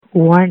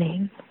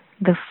Warning,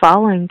 the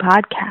following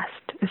podcast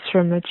is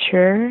for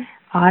mature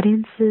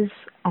audiences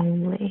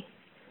only.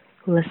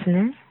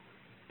 Listener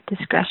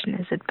discretion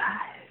is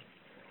advised.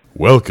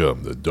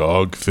 Welcome to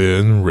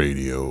DogFin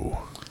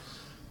Radio.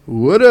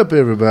 What up,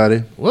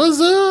 everybody?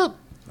 What's up?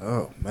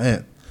 Oh,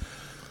 man.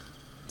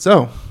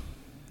 So,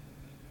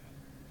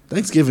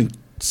 Thanksgiving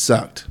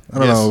sucked. I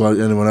don't know about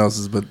anyone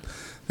else's, but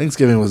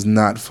Thanksgiving was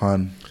not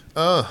fun.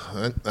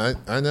 I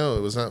know.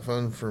 It was not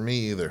fun for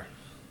me either.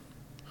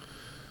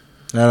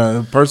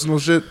 Personal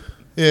shit?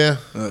 Yeah.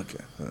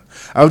 Okay.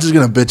 I was just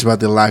going to bitch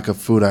about the lack of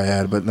food I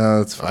had, but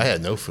no, it's fine. I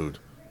had no food.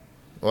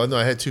 Well, no,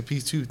 I had two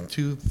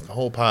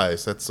whole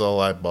pies. That's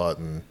all I bought,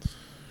 and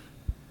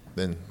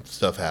then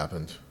stuff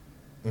happened.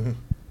 Mm-hmm.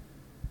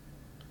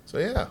 So,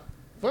 yeah.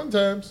 Fun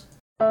times.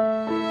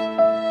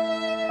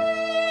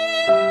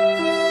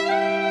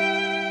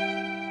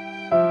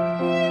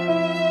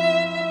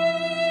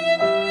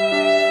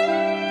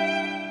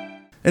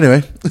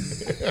 Anyway.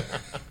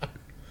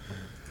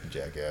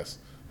 Jackass.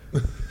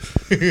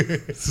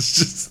 It's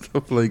just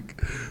like,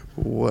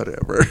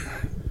 whatever.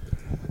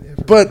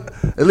 But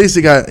at least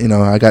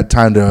I got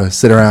time to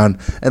sit around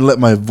and let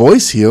my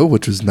voice heal,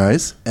 which was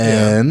nice,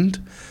 and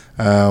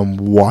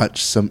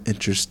watch some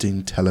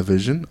interesting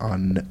television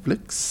on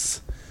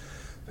Netflix.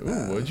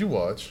 Ooh, what'd you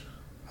watch?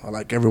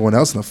 Like everyone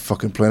else on the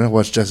fucking planet, I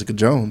watched Jessica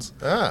Jones.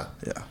 Yeah,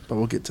 but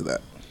we'll get to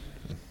that.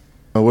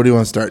 Where do you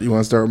want to start? You want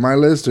to start with my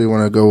list, or you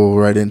want to go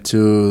right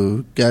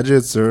into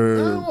gadgets? Or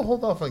we'll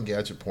hold off on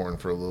gadget porn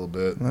for a little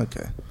bit.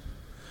 Okay.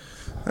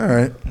 All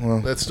right. Well,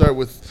 let's start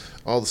with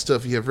all the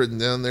stuff you have written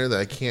down there that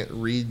I can't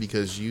read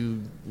because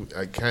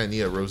I kind of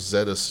need a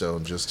Rosetta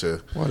Stone just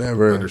to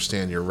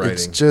understand your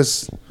writing.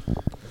 It's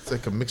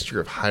like a mixture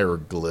of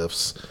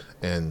hieroglyphs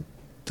and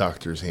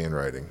doctor's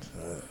handwriting.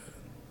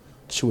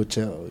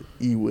 Chuachel,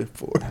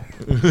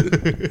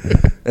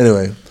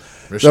 Anyway.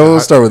 So we'll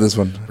start with this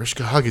one.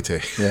 Rishka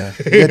Hagite. Yeah.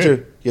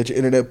 You got your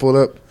internet pulled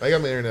up? I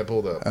got my internet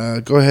pulled up.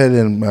 Go ahead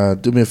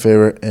and do me a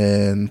favor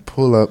and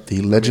pull up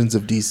the Legends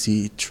of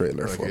DC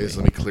trailer for me. Okay,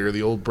 so let me clear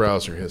the old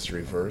browser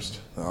history first.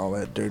 All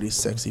that dirty,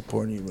 sexy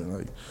porn you've been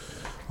like.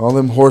 All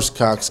them horse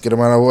cocks, get them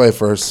out of the way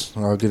first.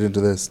 I'll get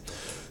into this.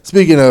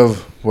 Speaking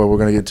of what we're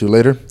going to get to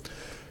later,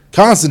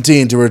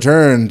 Constantine to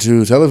return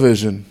to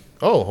television.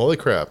 Oh, holy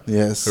crap.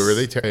 Yes. Who are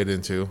they tied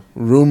into?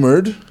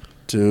 Rumored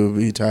to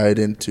be tied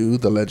into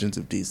the Legends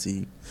of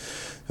DC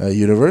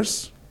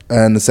universe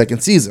and the second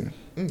season.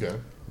 Okay.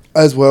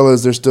 As well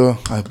as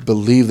I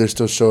believe they're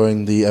still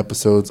showing the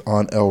episodes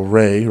on El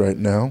Rey right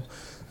now.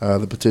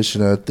 The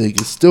petition, I think,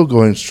 is still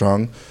going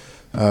strong.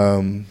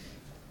 But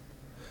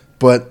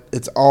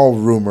it's all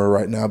rumor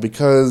right now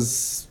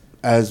because,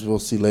 as we'll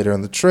see later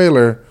in the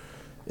trailer,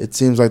 it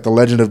seems like the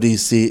Legend of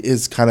DC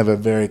is kind of a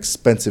very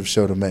expensive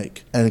show to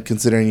make. And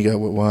considering you got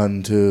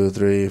 1, 2,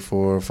 3,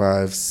 4,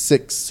 5,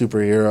 6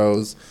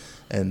 superheroes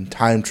and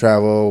time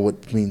travel,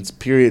 which means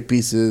period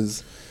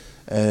pieces,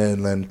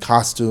 and then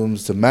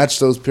costumes to match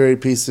those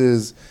period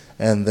pieces,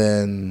 and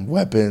then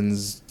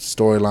weapons,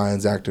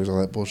 storylines, actors,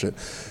 all that bullshit.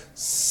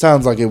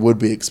 Sounds like it would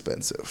be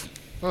expensive.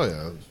 Oh,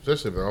 yeah.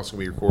 Especially if they're also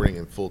going to be recording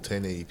in full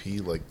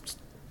 1080p like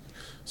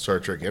Star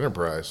Trek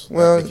Enterprise.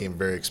 Well, that became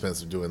very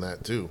expensive doing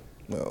that, too.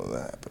 Well,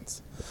 that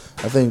happens.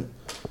 I think,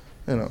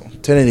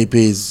 1080p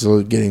is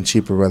still getting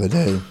cheaper by the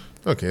day.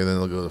 Okay, then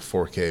they'll go to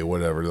 4K,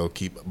 whatever. They'll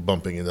keep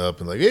bumping it up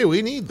and like, hey,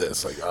 we need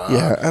this. Like,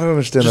 yeah, I don't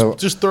understand.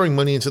 Just throwing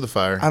money into the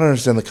fire. I don't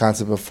understand the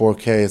concept of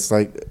 4K. It's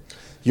like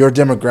your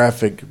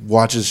demographic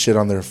watches shit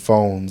on their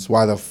phones.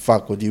 Why the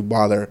fuck would you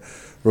bother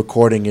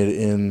recording it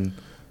in,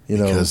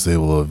 Because they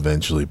will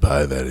eventually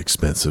buy that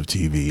expensive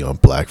TV on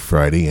Black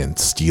Friday and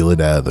steal it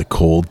out of the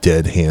cold,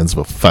 dead hands of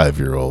a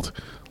 5-year-old.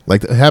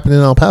 Like that happened in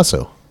El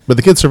Paso. But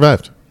the kid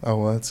survived. Oh,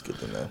 well, that's good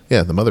to know.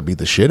 Yeah, the mother beat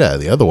the shit out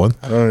of the other one.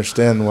 I don't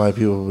understand why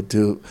people would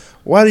do...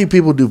 Why do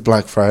people do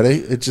Black Friday?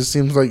 It just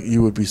seems like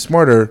you would be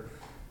smarter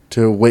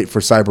to wait for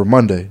Cyber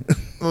Monday.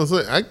 Well,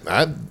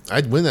 I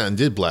went out and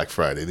did Black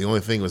Friday. The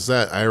only thing was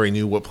that I already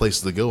knew what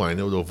places to go. I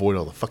know to avoid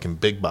all the fucking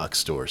big box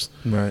stores.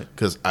 Right.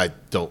 Because I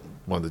don't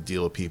want to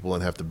deal with people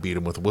and have to beat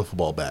them with a wiffle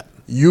ball bat.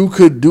 You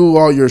could do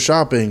all your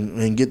shopping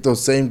and get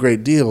those same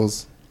great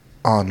deals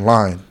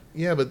online.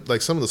 Yeah, but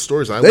like some of the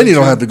stores I went to... Then you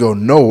don't have to go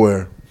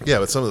nowhere. Yeah,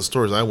 but some of the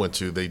stores I went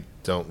to, they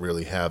don't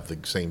really have the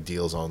same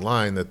deals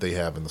online that they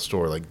have in the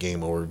store, like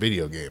Game Over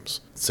video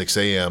games. 6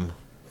 a.m.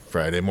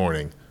 Friday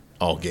morning,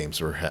 all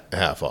games were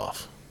half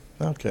off.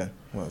 Okay,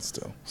 well,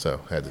 still. So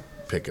had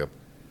to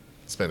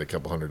spend a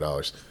couple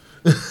 $100.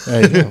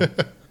 There you go.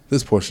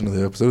 This portion of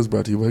the episode is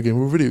brought to you by Game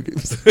Over video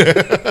games.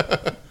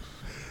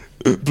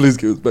 Please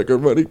give us back our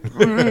money.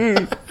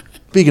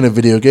 Speaking of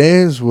video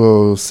games,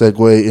 we'll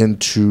segue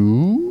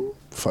into...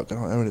 Fuck, I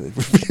don't have anything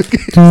for video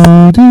games.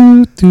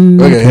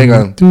 Okay, hang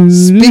on.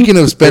 Speaking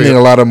of spending a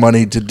lot of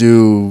money to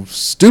do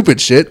stupid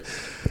shit.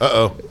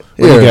 Uh-oh. What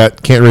you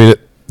got? Can't read it.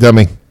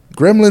 Dummy.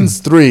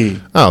 Gremlins 3.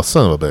 Oh,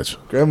 son of a bitch.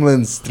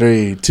 Gremlins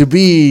 3. To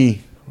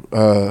be,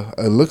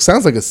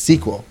 sounds like a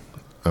sequel.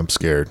 I'm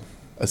scared.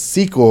 a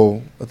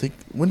sequel. I think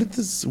when did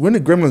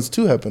Gremlins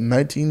 2 happen?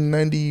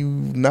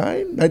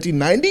 1999,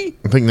 1990. I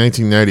think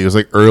 1990. It was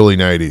like early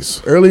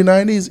 90s. Early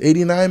 90s,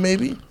 89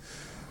 maybe.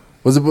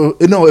 Was it?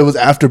 No, it was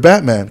after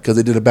Batman because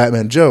they did a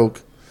Batman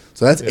joke.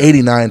 So that's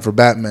 89 for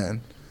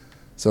Batman.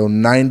 So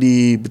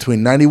 90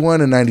 between 91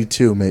 and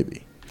 92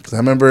 maybe. Because I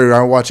remember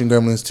I was watching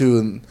Gremlins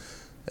 2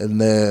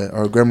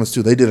 or Gremlins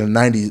 2. They did a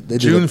 90. They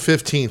did June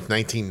 15th,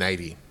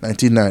 1990.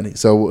 1990.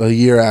 So a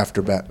year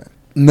after Batman.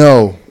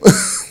 No.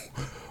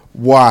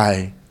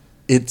 Why?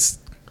 It's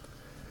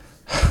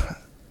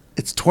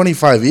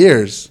 25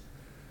 years.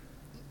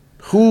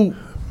 Who?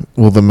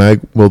 Will the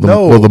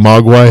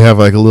Mogwai have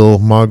like a little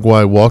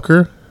Mogwai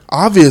walker?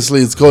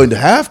 Obviously, it's going to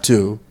have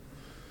to.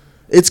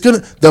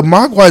 The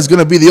Mogwai is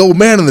gonna be the old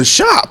man in the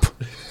shop.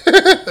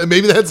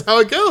 Maybe that's how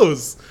it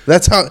goes.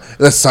 That's how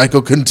the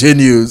cycle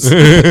continues.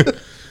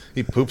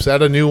 He poops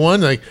out a new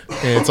one, and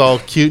it's all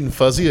cute and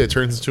fuzzy. It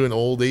turns into an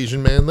old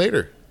Asian man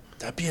later.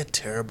 That'd be a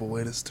terrible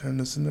way to turn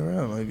this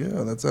around. Like,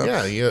 yeah, that's how.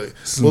 Yeah.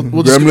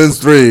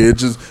 Gremlins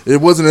 3. It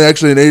wasn't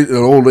actually an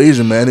old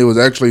Asian man. It was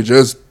actually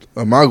just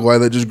a Mogwai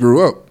that just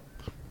grew up.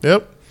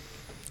 Yep.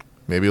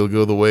 Maybe it'll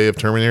go the way of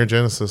Terminator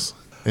Genesis,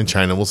 and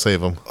China will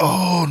save him.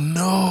 Oh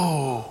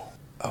no.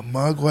 A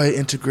Mogwai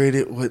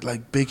integrated with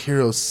like Big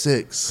Hero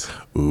 6.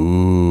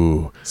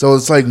 Ooh. So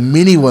it's like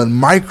mini one,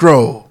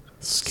 micro.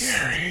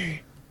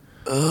 Scary.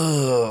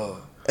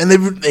 Ugh. And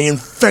they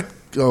infect.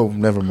 Oh,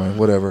 never mind.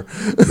 Whatever.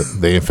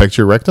 They infect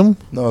your rectum?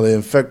 No, they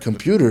infect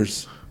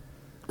computers.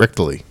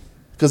 Rectally.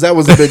 Because that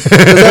was a big.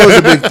 That was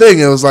a big thing.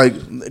 It was like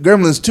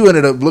Gremlins 2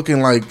 ended up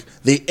looking like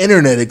the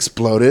internet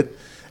exploded,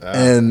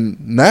 and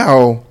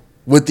now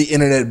with the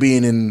internet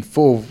being in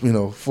full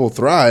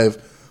thrive,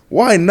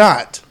 why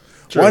not?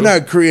 True. Why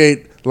not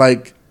create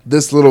like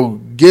this little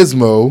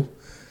gizmo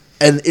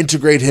and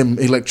integrate him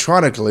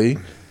electronically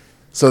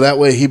so that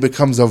way he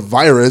becomes a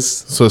virus?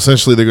 So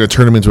essentially they're going to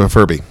turn him into a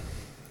Furby.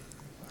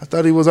 I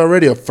thought he was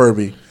already a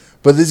Furby.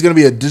 But he's going to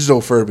be a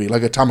digital Furby,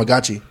 like a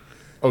Tamagotchi.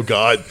 Oh,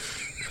 God.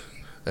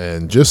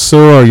 And just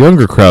so our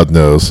younger crowd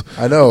knows,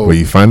 I know. When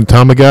you find a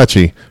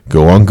Tamagotchi,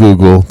 go on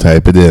Google,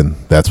 type it in.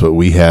 That's what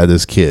we had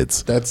as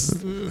kids. That's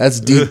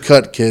deep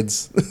cut,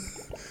 kids.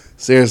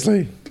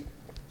 Seriously.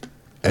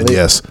 And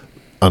yes,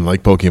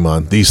 unlike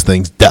Pokemon, these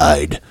things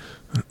died.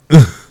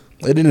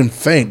 They didn't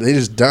faint. They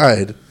just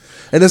died.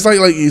 And it's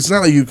it's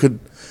not like you could.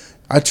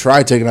 I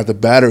tried taking out the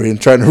battery and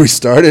trying to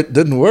restart it. It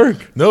didn't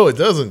work. No, it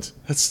doesn't.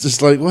 It's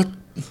just like, what?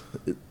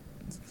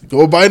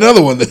 Go buy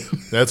another one then.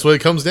 That's what it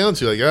comes down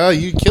to. Like,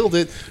 you killed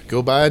it.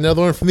 Go buy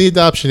another one from the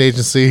adoption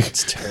agency.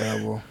 It's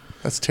terrible.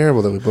 That's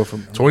terrible that we both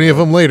from 20 of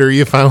them later,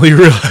 you finally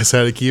realize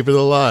how to keep it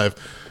alive.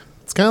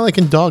 It's kind of like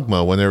in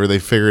Dogma, whenever they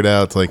figured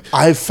out, like...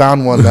 I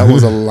found one that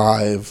was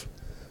alive.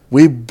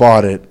 We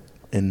bought it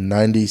in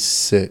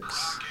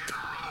 96.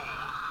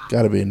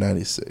 Got to be in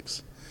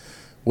 96.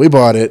 We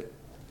bought it,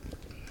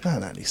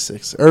 not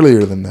 96,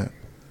 earlier than that.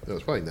 It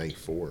was probably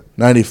 94.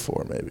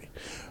 94, maybe.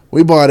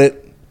 We bought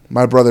it.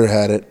 My brother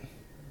had it.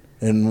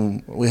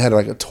 And we had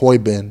like a toy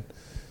bin.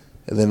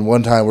 And then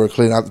one time we were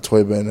cleaning out the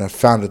toy bin, and I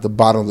found it at the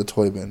bottom of the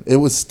toy bin. It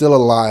was still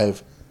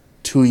alive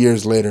 2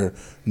 years later.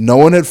 No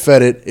one had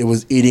fed it. It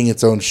was eating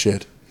its own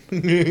shit.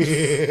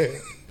 It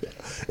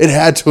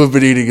had to have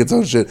been eating its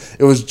own shit.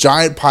 It was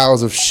giant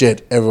piles of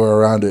shit everywhere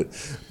around it.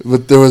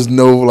 But there was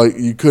no,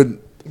 you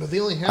couldn't. But they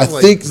only have,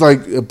 I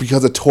think,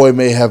 because a toy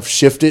may have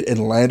shifted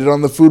and landed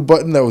on the food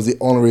button, that was the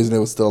only reason it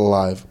was still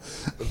alive.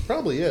 That's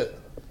probably it.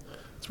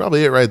 That's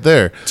probably it right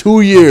there.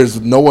 2 years,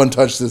 no one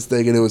touched this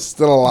thing, and it was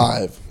still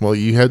alive. Well,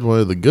 you had one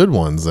of the good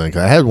ones. Like,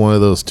 I had one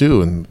of those,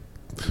 too, and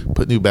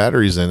put new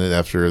batteries in it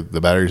after the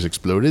batteries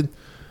exploded.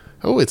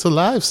 Oh, it's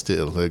alive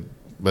still. But it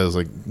was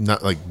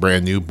not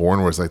brand new,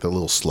 born where it's like the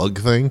little slug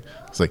thing.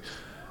 It's like,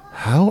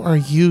 how are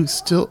you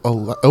still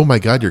alive? Oh my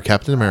God, you're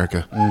Captain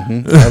America.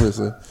 Mm-hmm,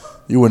 obviously.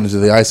 You went into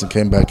the ice and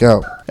came back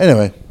out.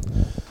 Anyway,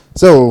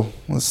 so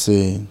let's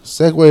see.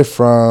 Segue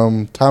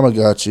from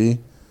Tamagotchi.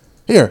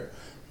 Here,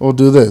 we'll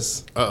do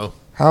this. Uh-oh.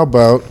 How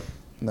about...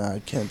 Nah, I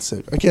can't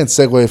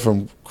segue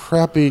from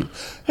crappy...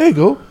 There you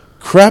go.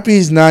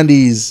 Crappy's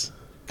 90s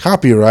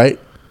copyright.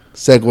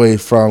 Segue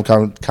from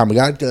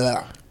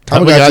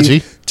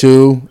Tamagotchi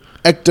to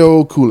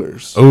Ecto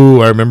Coolers.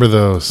 Oh, I remember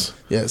those.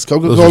 Yes,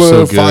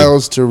 Coca-Cola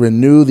files to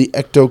renew the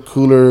Ecto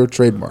Cooler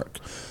trademark.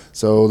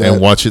 And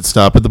watch it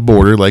stop at the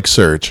border like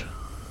Surge.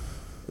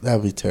 That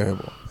would be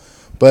terrible.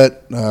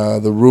 But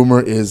the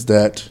rumor is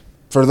that,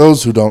 for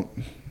those who don't...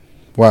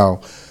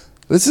 Wow.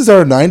 This is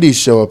our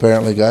 90s show,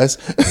 apparently, guys.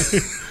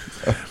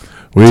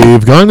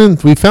 We've gone in.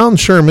 We found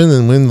Sherman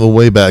and win the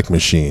Wayback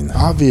Machine.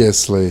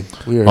 Obviously,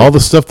 all the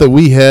stuff that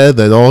we had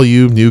that all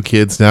you new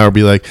kids now will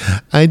be like,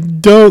 I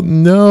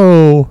don't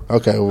know.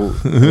 Okay, well,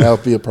 that'll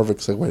be a perfect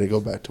segue to go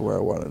back to where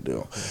I want to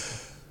do.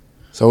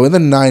 So in the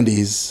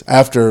 90s,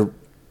 after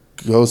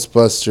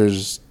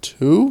Ghostbusters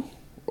 2,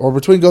 or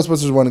between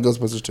Ghostbusters 1 and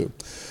Ghostbusters 2.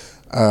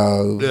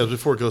 Yeah, it was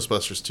before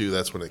Ghostbusters 2.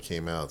 That's when it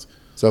came out.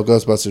 So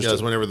Ghostbusters 2. Yeah, it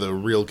was whenever the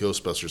real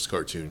Ghostbusters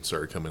cartoon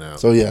started coming out.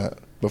 So yeah,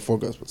 before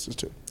Ghostbusters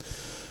 2.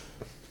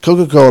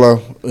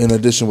 Coca-Cola, in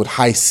addition with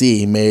High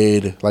C,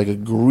 made like a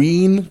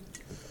green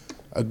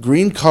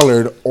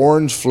colored,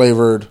 orange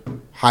flavored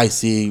High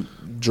C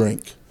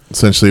drink.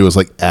 Essentially, it was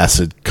like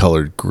acid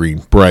colored green,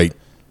 bright,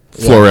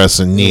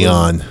 fluorescent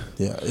neon.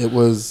 Yeah, it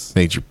was.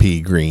 Made your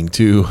pee green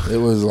too. It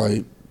was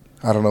like,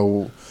 I don't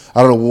know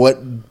what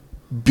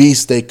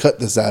beast they cut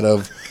this out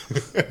of,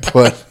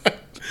 but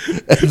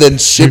and then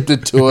shipped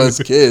it to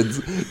us kids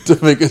to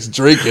make us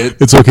drink it.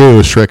 It's okay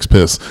with Shrek's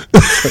piss.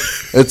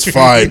 It's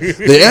fine.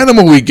 The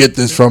animal we get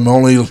this from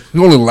only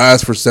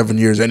lasts for 7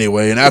 years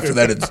anyway, and after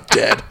that it's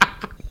dead.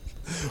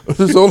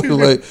 There's only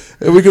like,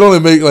 and we can only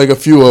make like a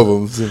few of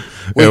them.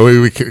 So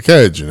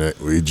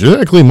we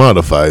genetically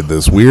modified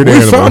this weird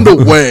animal. We found a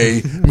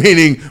way,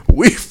 meaning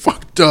we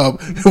fucked up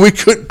and we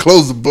couldn't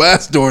close the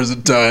blast doors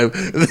in time.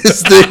 And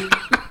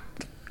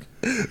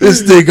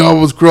this thing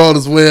almost crawled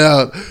its way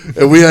out,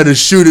 and we had to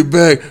shoot it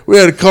back. We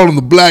had to call in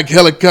the black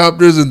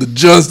helicopters and the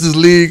Justice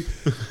League.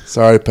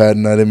 Sorry,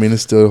 Patton, I didn't mean to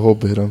steal the whole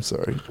bit. I'm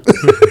sorry.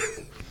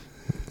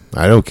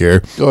 I don't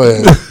care. Go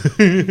ahead.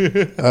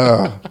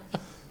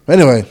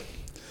 Anyway,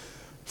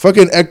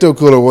 fucking Ecto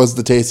Cooler was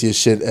the tastiest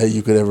shit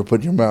you could ever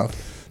put in your mouth,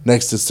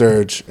 next to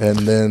Surge, and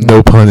then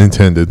no pun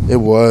intended. It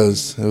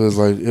was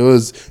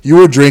you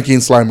were drinking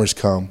Slimer's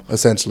cum.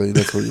 Essentially,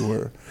 that's what you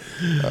were.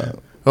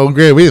 Oh,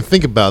 great! We didn't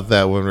think about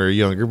that when we were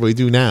younger, but we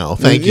do now.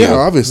 Thank you. Yeah,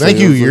 obviously. Thank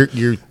you.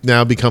 You're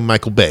now become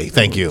Michael Bay.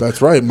 Thank you.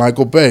 That's right,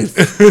 Michael Bay.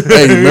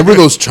 Hey, remember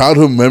those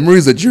childhood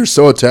memories that you're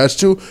so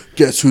attached to?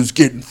 Guess who's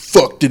getting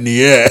fucked in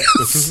the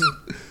ass?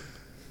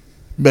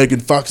 Megan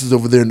Fox is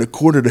over there in the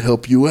corner to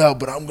help you out,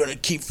 but I'm gonna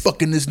keep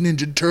fucking this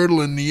Ninja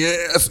Turtle in the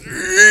ass.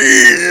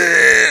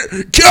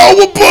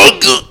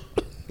 Cowabunga!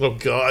 Oh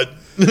God.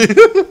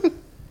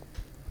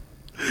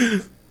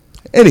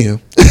 Anywho.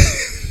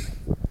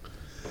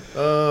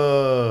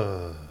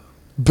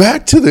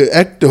 Back to the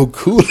Ecto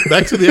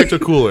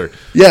Cooler.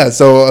 Yeah,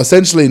 so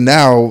essentially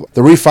now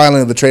the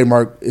refiling of the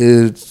trademark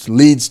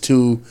leads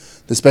to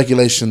the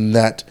speculation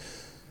that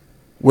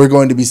we're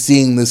going to be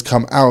seeing this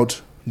come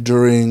out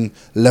during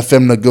La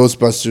Femina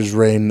Ghostbusters'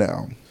 reign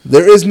now.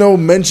 There is no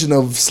mention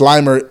of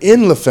Slimer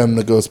in La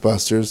Femina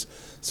Ghostbusters,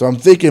 so I'm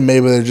thinking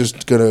maybe they're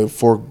just going to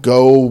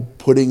forego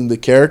putting the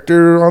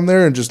character on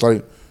there and just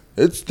like,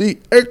 it's the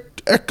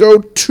Echo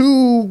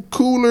 2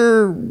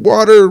 cooler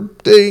water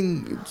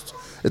thing.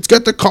 It's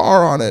got the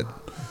car on it.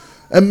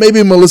 And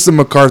maybe Melissa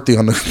McCarthy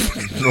on the...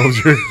 Oh,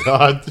 dear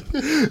God.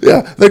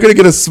 Yeah, they're going to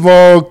get a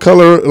small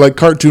color, like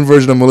cartoon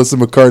version of Melissa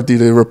McCarthy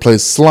to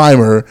replace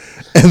Slimer.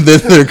 And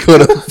then they're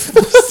going to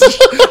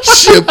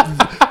ship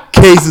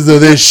cases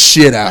of this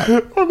shit out.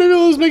 Or maybe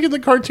they'll just make it the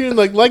cartoon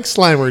like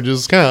Slimer,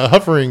 just kind of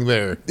hovering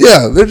there.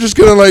 Yeah, they're just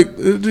going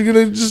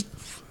to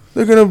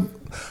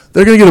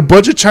they're going to get a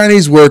bunch of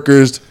Chinese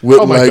workers with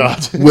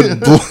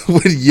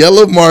with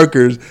yellow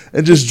markers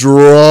and just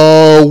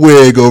draw a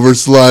wig over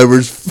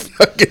Slimer's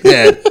fucking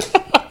head.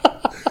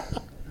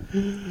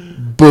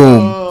 Boom.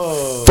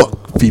 Oh.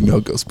 Fuck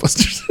female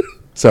Ghostbusters.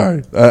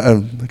 Sorry,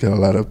 I got a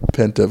lot of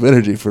pent up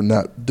energy from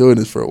not doing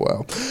this for a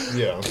while.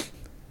 Yeah.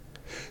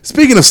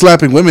 Speaking of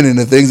slapping women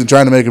into things and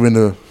trying to make them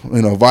into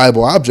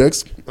viable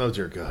objects. Oh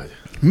dear God.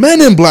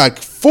 Men in Black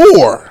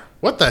 4.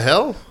 What the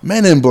hell?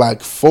 Men in Black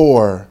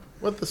 4.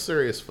 What the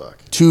serious fuck?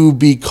 To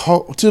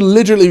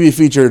literally be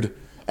featured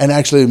and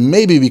actually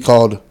maybe be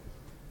called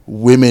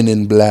Women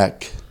in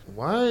Black.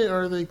 Why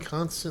are they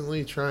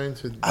constantly trying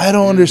to... I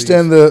don't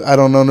understand I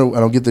don't know.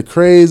 I don't get the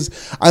craze.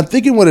 I'm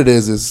thinking what it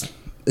is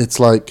it's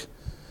like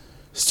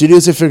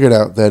studios have figured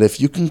out that if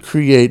you can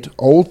create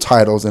old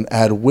titles and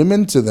add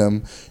women to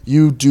them,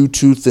 you do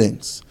two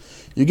things.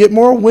 You get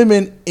more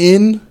women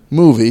in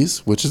movies,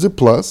 which is a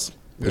plus,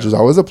 which is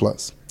always a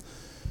plus.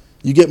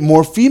 You get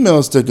more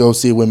females to go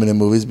see women in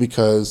movies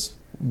because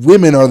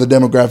women are the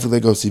demographic that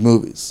go see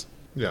movies.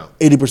 Yeah.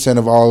 80%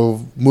 of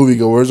all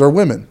moviegoers are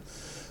women.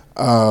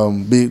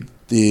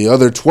 The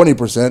other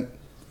 20%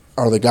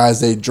 are the guys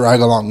they drag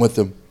along with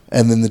them.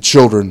 And then the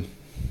children.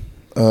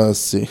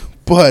 See.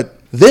 But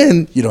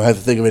then you don't have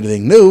to think of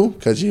anything new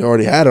because you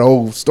already had an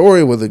old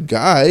story with a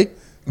guy.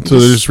 So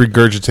they just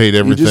regurgitate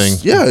everything.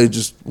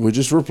 We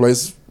just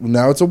replace.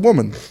 Now it's a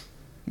woman.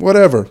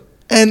 Whatever.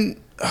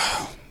 And...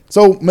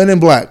 So, Men in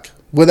Black,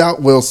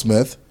 without Will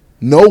Smith,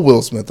 no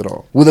Will Smith at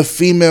all, with a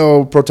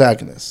female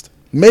protagonist.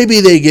 Maybe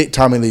they get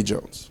Tommy Lee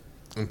Jones.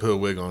 And put a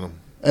wig on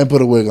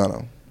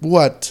him.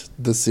 What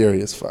the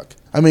serious fuck?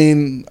 I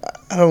mean,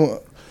 I don't...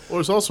 Well,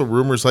 there's also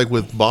rumors like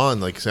with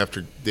Bond, like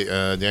after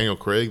Daniel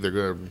Craig, they're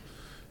going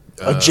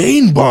to... a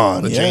Jane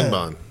Bond. Jane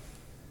Bond.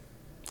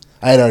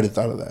 I had already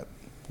thought of that a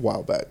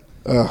while back.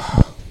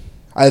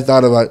 I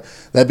thought about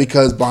that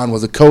because Bond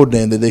was a code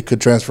name that they could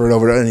transfer it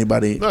over to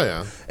anybody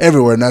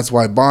everywhere. And that's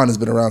why Bond has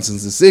been around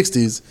since the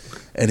 60s.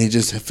 And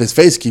his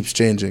face keeps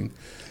changing.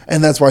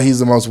 And that's why he's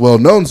the most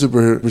well-known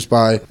super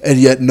spy. And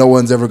yet no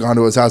one's ever gone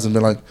to his house and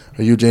been like,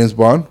 are you James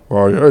Bond?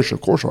 Oh, yes,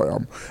 of course I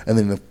am. And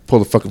then they pull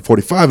the fucking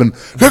 45 and...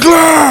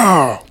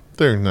 Ka-kla!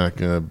 They're not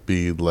going to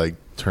be like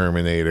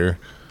Terminator.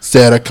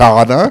 Sarah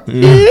Connor.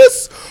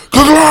 Yes.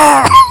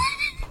 Ka-kla!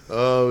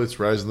 Oh, it's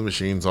Rise of the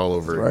Machines all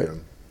over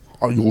again.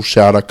 Are you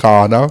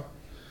Saracana?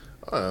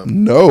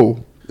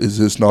 No. Is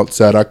this not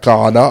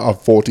Saracana, a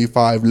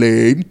 45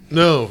 lane?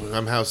 No,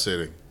 I'm house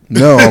sitting.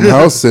 No, I'm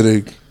house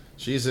sitting.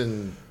 She's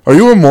in... Are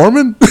you a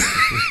Mormon?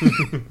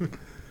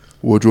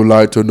 Would you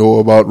like to know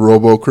about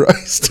Robo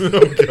Christ?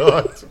 Oh,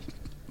 God.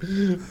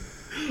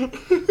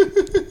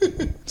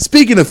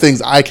 Speaking of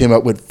things I came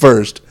up with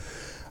first,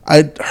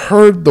 I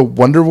heard the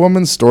Wonder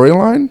Woman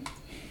storyline.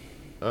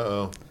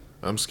 Uh-oh.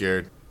 I'm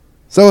scared.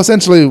 So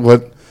essentially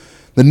what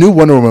the new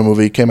Wonder Woman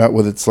movie came out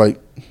with, its like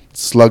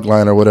slug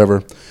line or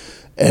whatever.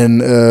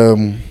 And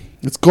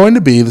it's going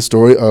to be the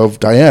story of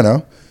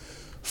Diana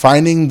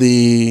finding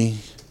the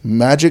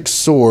magic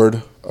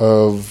sword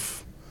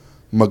of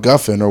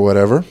MacGuffin or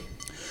whatever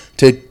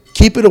to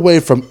keep it away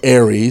from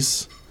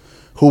Ares,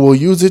 who will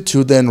use it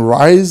to then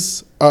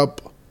rise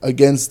up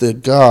against the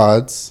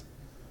gods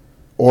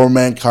or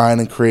mankind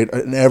and create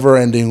an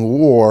ever-ending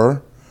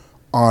war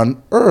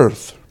on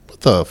Earth.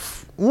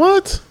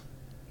 What?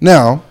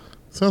 Now...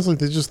 Sounds like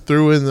they just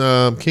threw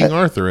in King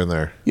Arthur in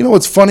there. You know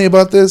what's funny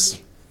about this?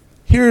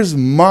 Here's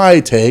my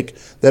take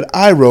that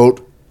I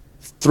wrote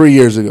 3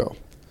 years ago.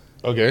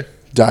 Okay.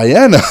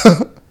 Diana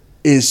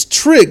is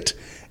tricked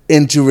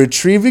into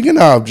retrieving an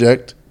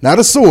object, not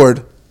a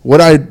sword. What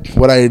I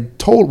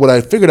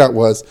figured out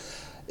was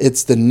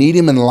it's the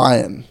Needham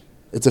lion.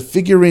 It's a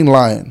figurine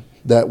lion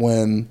that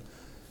when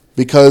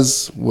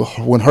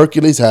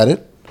Hercules had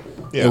it,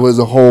 Yeah. it was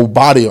a whole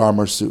body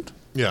armor suit.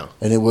 Yeah.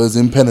 And it was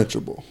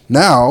impenetrable.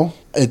 Now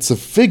it's a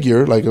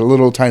figure, like a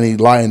little tiny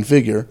lion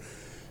figure,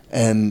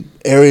 and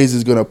Ares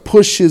is going to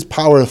push his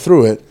power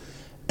through it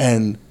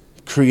and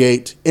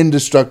create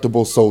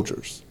indestructible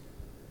soldiers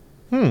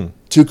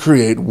to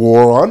create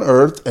war on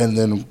Earth and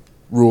then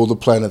rule the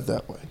planet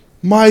that way.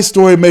 My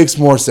story makes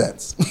more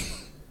sense.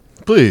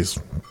 Please,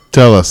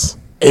 tell us.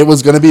 It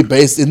was going to be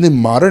based in the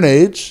modern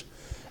age.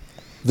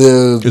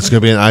 It's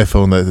going to be an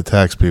iPhone that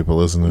attacks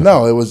people, isn't it?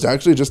 No, it was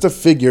actually just a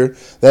figure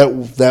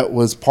that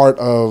was part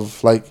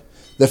of, like,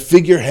 the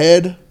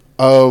figurehead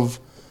of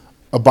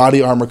a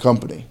body armor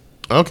company.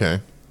 Okay.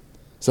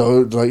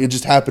 So, like, it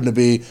just happened to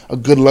be a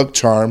good luck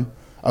charm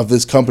of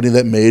this company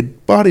that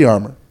made body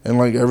armor. And,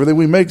 like, everything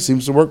we make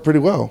seems to work pretty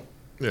well.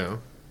 Yeah.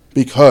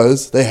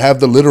 Because they have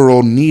the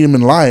literal Needham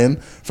lion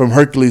from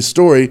Hercules'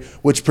 story,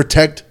 which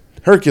protect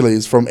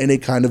Hercules from any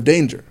kind of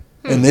danger.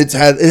 And it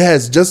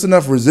has just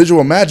enough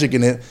residual magic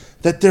in it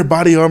that their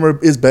body armor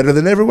is better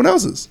than everyone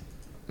else's.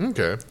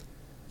 Okay.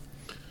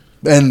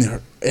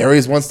 And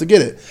Ares wants to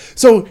get it.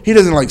 So he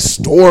doesn't like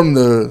storm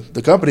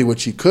the company,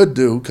 which he could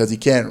do because he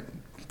can't,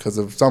 because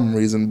of some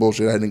reason,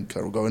 bullshit, I didn't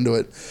go into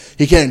it.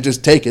 He can't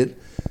just take it.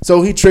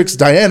 So he tricks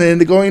Diana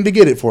into going to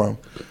get it for him.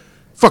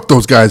 Fuck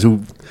those guys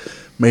who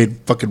made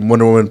fucking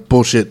Wonder Woman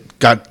bullshit.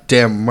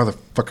 Goddamn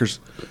motherfuckers.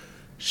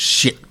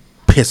 Shit.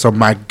 Piss on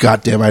my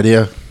goddamn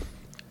idea.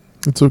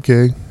 It's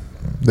okay.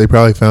 They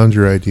probably found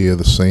your idea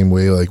the same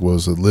way, like, what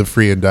was it, Live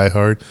Free and Die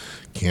Hard?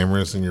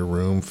 Cameras in your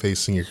room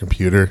facing your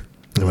computer.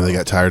 And when they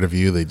got tired of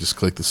you, they just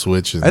clicked the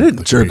switch. And I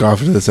didn't jerk off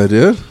to this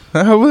idea.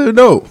 How would they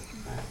know?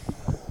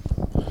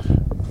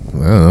 I don't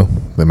know.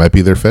 That might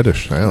be their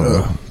fetish. I don't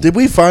know. Did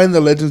we find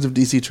the Legends of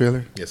DC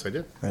trailer? Yes, I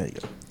did. There you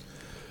go.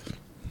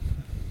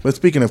 But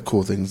speaking of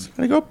cool things,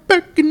 I go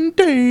back in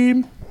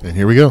time. And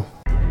here we go.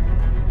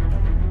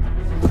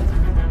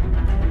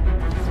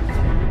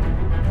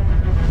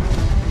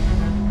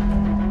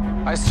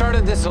 I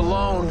started this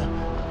alone,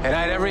 and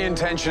I had every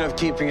intention of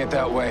keeping it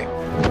that way.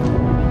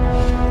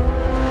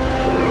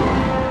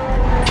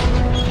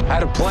 I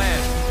had a plan.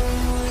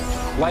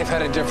 Life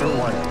had a different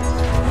one.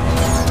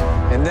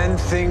 And then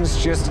things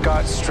just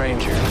got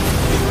stranger.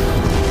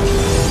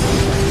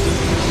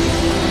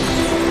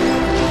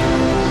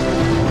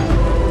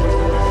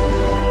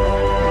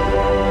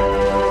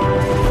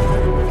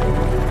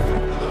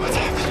 What's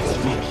happening to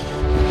me?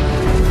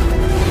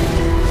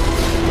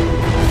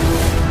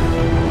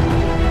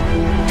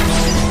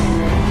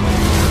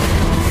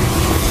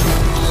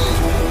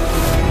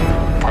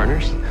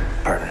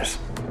 Partners.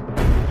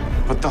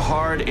 But the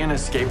hard,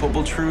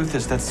 inescapable truth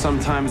is that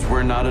sometimes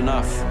we're not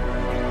enough.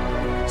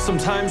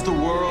 Sometimes the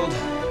world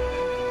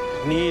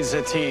needs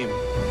a team.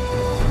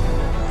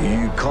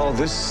 You call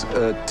this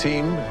a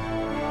team?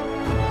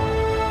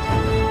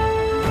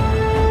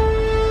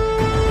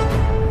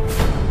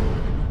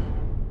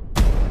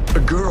 A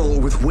girl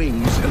with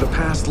wings and a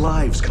past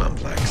lives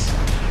complex.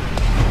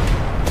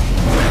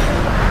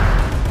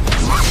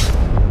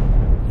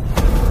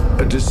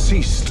 A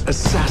deceased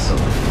assassin.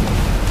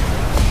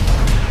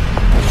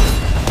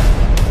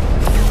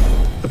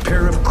 A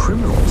pair of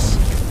criminals.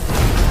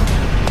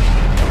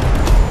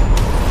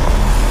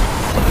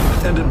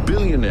 And a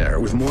billionaire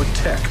with more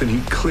tech than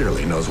he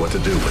clearly knows what to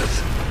do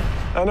with.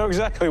 I know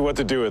exactly what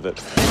to do with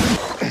it.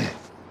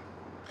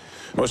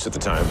 Most of the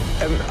time.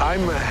 And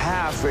I'm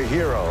half a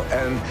hero,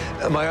 and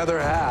my other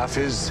half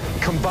is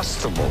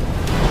combustible.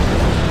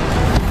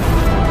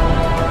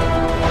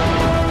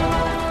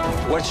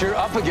 What you're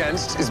up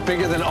against is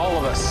bigger than all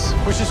of us.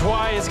 Which is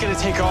why it's gonna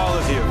take all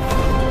of you.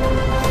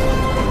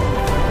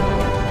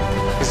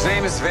 His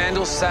name is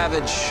Vandal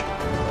Savage.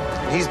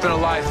 He's been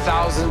alive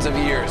thousands of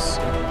years.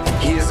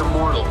 He is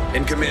immortal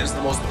and commands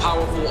the most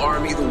powerful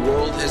army the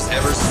world has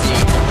ever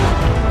seen.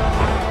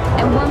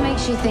 And what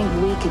makes you think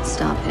we could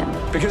stop him?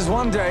 Because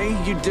one day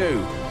you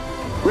do.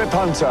 Rip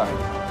Hunter.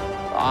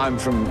 I'm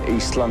from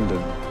East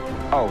London.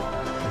 Oh,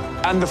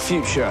 and the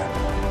future.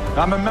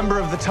 I'm a member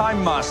of the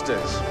Time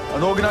Masters,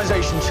 an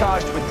organization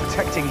charged with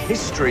protecting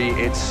history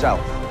itself.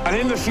 And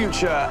in the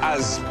future,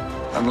 as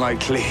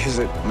unlikely as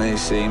it may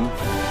seem,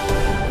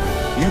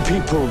 you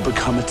people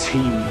become a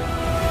team.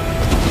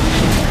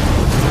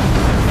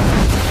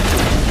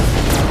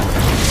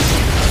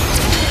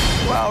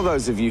 Well,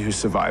 those of you who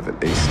survive at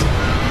least.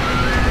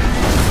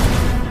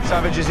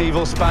 Savage's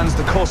evil spans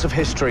the course of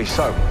history,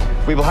 so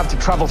we will have to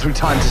travel through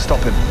time to stop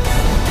him.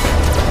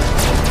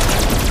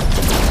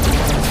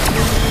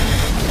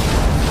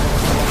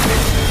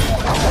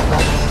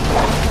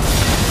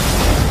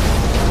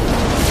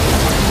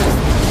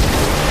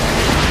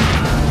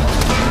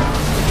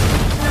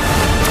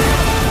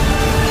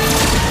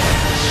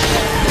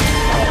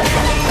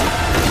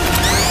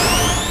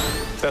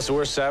 That's the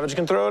worst Savage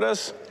can throw at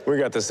us? We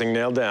got this thing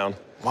nailed down.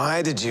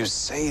 Why did you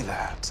say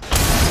that?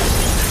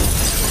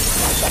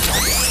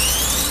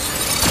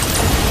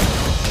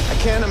 I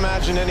can't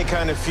imagine any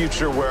kind of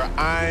future where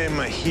I'm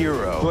a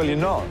hero. Well, you're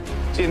not.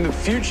 In the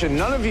future,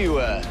 none of you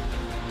are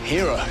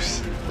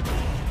heroes.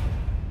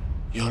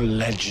 You're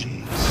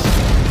legends.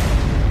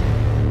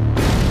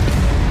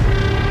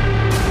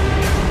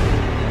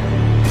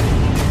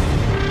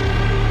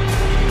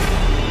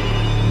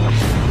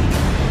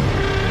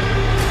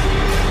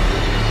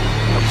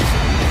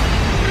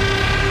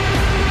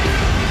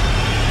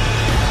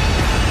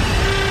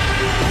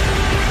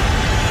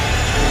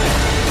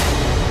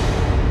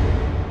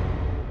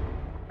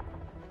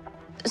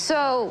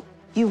 So,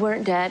 you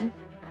weren't dead?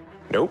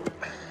 Nope.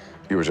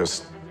 You were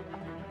just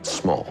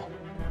small.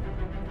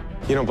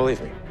 You don't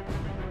believe me?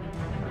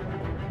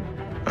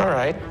 All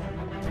right.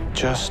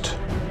 Just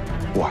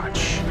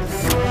watch.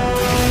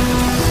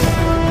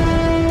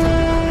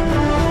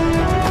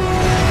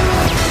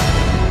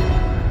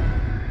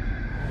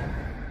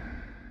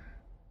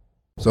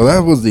 So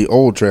that was the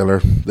old trailer.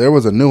 There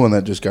was a new one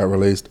that just got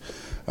released.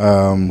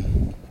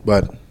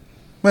 But,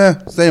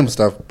 same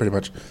stuff, pretty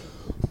much.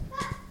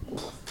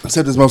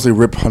 Except it's mostly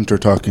Rip Hunter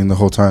talking the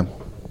whole time.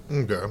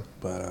 Okay.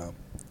 But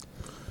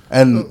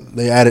and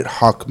they added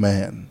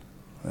Hawkman,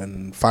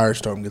 and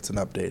Firestorm gets an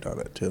update on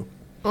it too.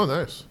 Oh,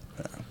 nice.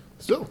 Yeah.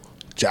 Still.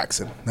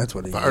 Jackson, that's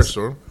what he is.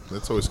 Firestorm.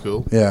 That's always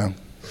cool. Yeah.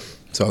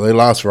 So they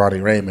lost Ronnie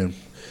Raymond,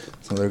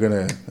 so they're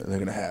gonna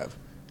have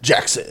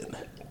Jackson,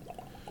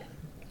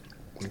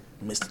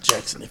 Mr.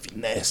 Jackson, if you're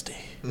nasty.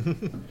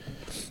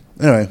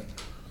 Anyway,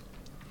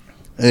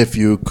 if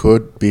you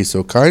could be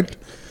so kind,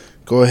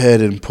 go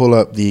ahead and pull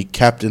up the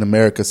Captain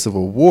America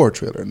Civil War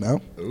trailer now.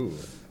 Ooh.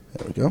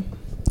 There we go.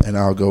 And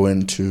I'll go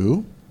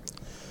into,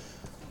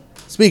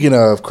 speaking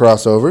of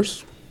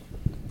crossovers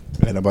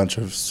and a bunch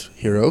of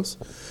heroes,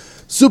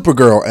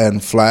 Supergirl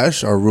and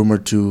Flash are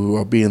rumored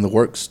to be in the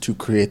works to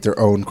create their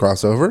own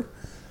crossover.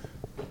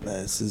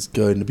 This is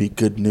going to be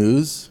good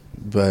news,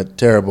 but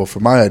terrible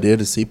for my idea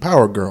to see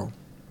Power Girl,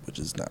 which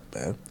is not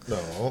bad.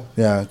 No.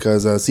 Yeah,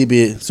 because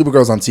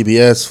Supergirl's on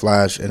CBS,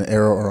 Flash and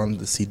Arrow are on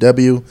the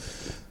CW.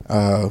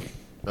 Oh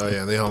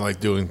yeah, they don't like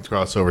doing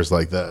crossovers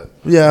like that.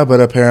 Yeah,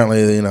 but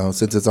apparently,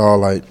 since it's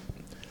all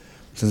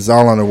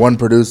under one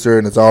producer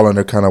and it's all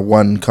under kind of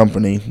one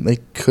company, they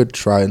could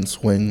try and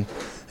swing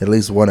at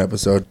least one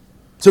episode.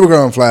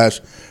 Supergirl and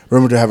Flash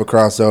rumored to have a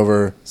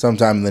crossover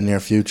sometime in the near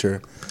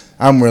future.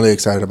 I'm really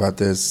excited about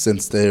this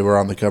since they were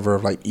on the cover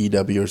of like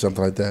EW or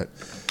something like that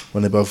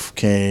when they both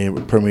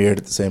premiered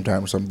at the same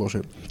time or some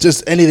bullshit.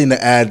 Just anything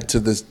to add to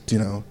this,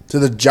 to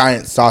the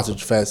giant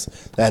sausage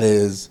fest that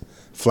is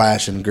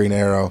Flash and Green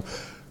Arrow.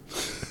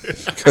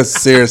 Because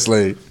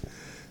seriously,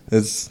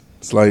 it's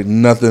like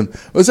nothing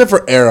except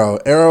for Arrow.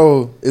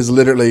 Arrow is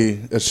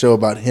literally a show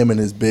about him and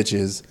his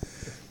bitches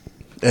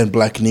and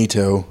Black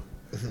Nito,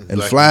 and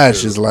Black Flash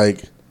Nito. is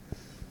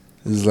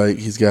like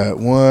he's got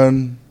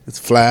one. It's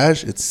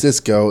Flash, it's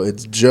Cisco,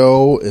 it's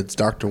Joe, it's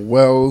Dr.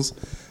 Wells,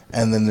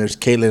 and then there's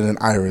Caitlin and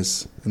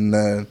Iris,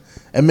 and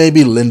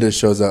maybe Linda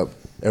shows up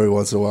every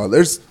once in a while.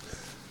 There's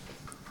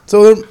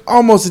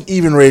almost an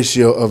even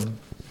ratio of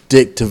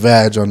dick to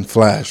vag on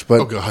Flash,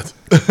 but Oh God.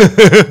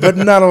 but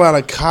not a lot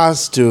of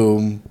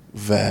costume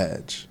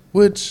vag,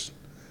 which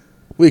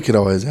we could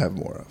always have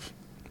more of.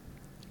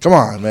 Come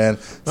on, man.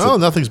 Oh,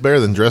 nothing's better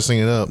than dressing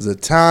it up.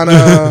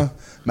 Zatanna,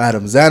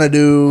 Madame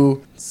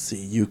Xanadu. Let's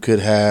see, you could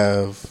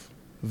have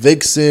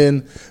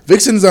Vixen.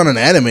 Vixen's on an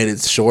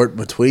animated short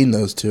between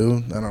those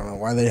two. I don't know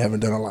why they haven't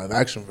done a live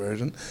action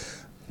version.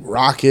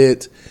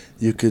 Rocket.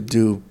 You could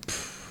do.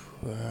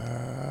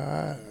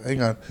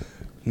 Hang on.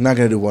 I'm not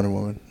gonna do Wonder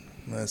Woman.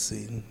 Let's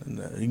see.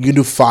 You can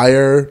do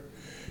Fire.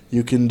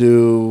 You can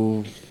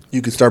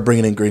start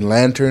bringing in Green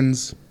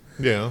Lanterns.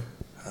 Yeah.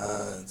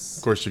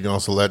 Of course, you can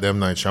also let M.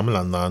 Night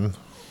Shyamalan on.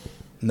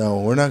 No,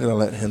 we're not going to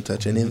let him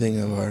touch anything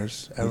of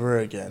ours ever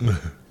again.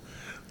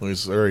 Well,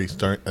 he's already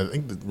starting. I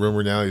think the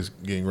rumor now he's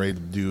getting ready to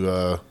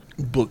do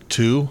Book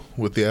 2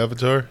 with the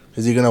Avatar?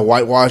 Is he going to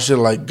whitewash it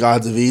like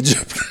Gods of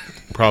Egypt?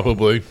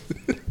 Probably.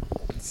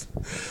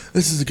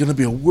 This is going to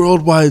be a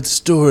worldwide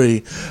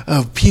story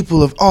of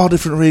people of all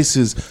different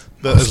races.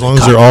 As long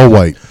as they're all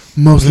white.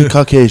 Mostly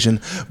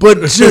Caucasian.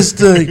 But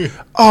just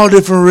all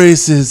different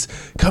races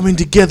coming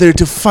together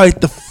to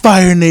fight the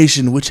Fire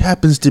Nation, which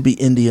happens to be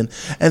Indian.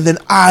 And then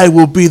I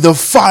will be the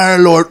Fire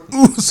Lord.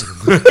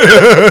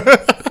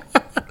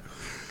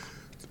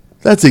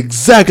 That's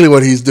exactly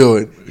what he's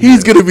doing.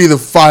 He's going to be the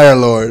Fire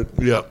Lord.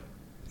 Yep.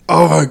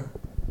 Oh,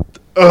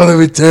 that'd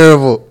be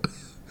terrible.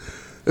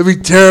 It'd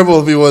be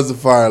terrible if he was the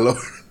Fire Lord.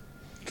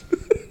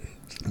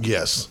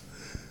 Yes.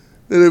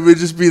 Then it would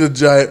just be the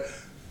giant.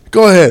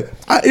 Go ahead.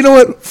 You know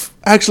what?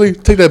 Actually,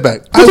 take that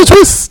back.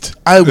 Twist.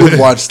 I would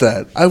watch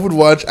that. I would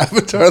watch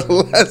Avatar: The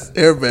Last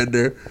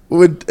Airbender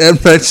with M.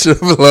 Night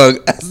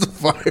Shyamalan as the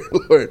Fire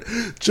Lord,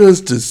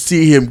 just to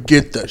see him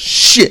get the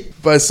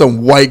shit by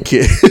some white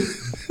kid,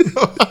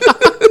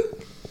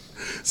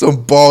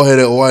 some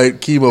bald-headed white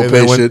chemo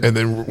patient. And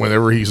then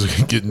whenever he's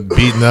getting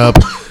beaten up,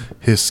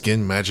 his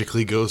skin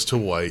magically goes to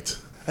white.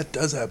 That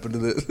does happen to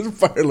the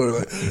Fire Lord.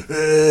 Like,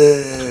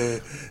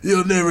 hey,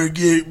 you'll never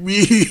get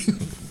me,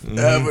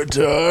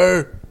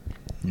 Avatar.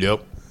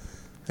 Yep.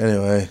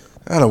 Anyway,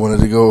 I don't want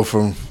it to go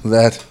from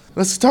that.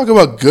 Let's talk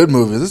about good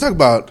movies. Let's talk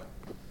about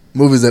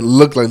movies that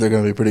look like they're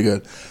going to be pretty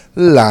good.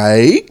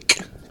 Like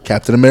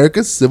Captain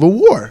America Civil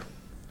War.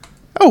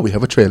 Oh, we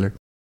have a trailer.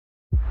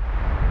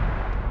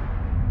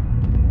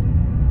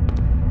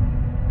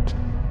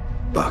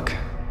 Buck.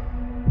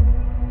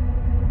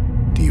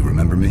 Do you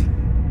remember me?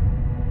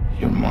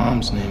 Your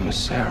mom's name was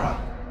Sarah.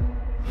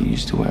 You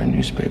used to wear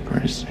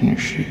newspapers in your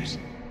shoes.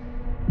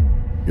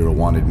 You're a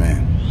wanted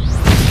man.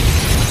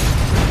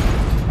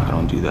 I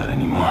don't do that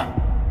anymore.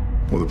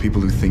 Well, the people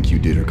who think you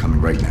did are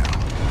coming right now.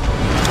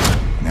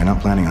 And they're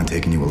not planning on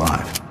taking you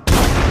alive.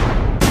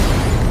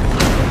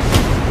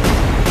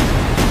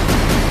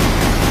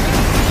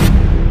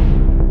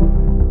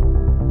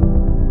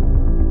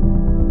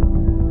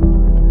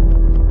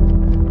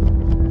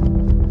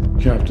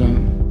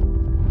 Captain,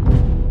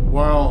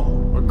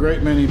 while a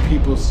great many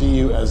people see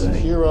you as a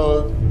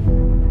hero,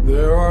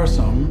 there are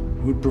some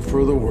who'd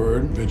prefer the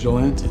word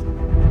vigilante.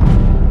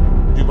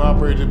 You've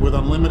operated with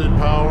unlimited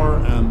power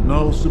and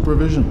no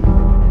supervision.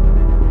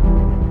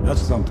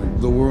 That's something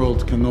the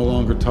world can no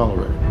longer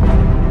tolerate.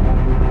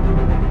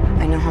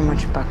 I know how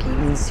much Bucky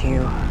means to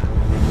you.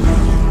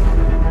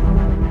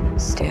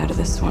 Stay out of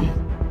this one.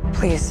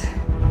 Please.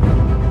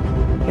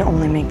 You'll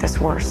only make this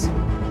worse.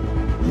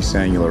 You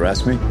saying you'll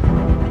arrest me?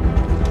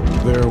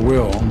 There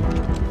will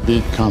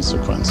be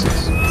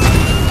consequences.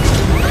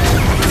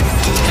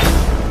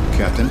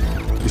 Captain,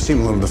 you seem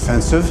a little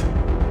defensive.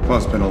 Well,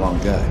 it's been a long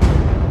day.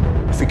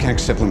 If we can't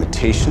accept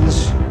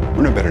limitations,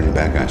 we're no better than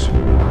bad guys.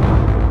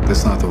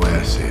 That's not the way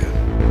I see it.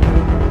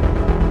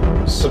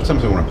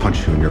 Sometimes I want to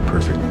punch you in your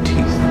perfect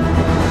teeth.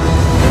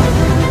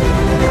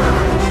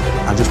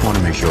 I just want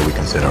to make sure we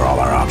consider all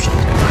our options.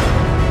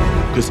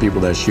 Because people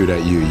that shoot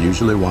at you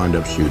usually wind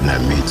up shooting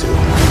at me too.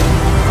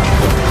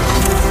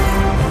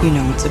 You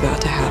know what's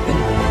about to happen.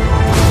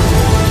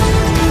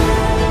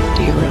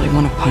 Do you really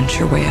want to punch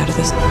your way out of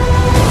this?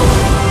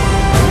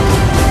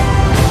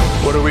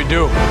 What do we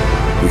do?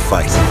 We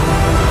fight.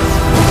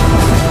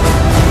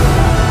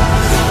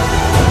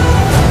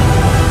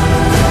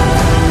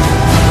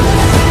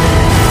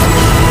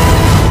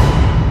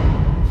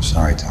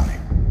 Sorry, Tommy.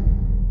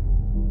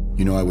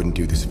 You know I wouldn't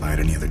do this if I had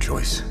any other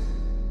choice.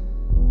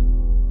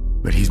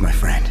 But he's my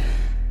friend.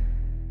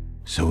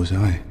 So was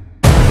I.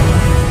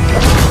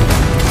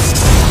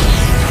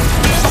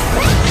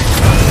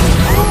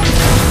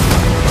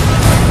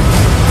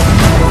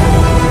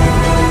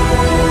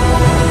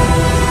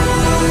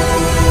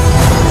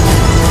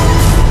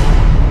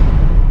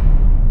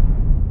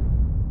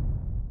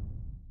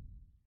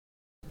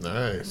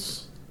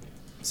 Nice.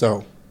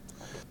 So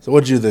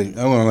what do you think?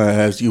 I want to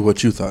ask you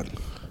what you thought.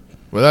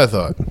 What I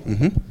thought.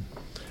 Mm-hmm.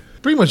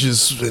 Pretty much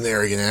is an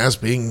arrogant ass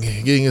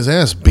getting his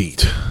ass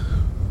beat.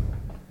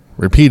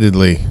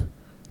 Repeatedly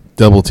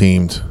double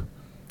teamed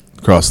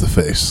across the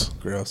face.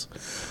 Gross.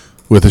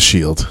 With a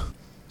shield.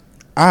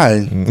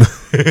 I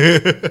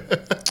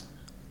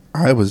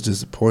was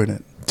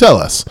disappointed. Tell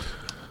us.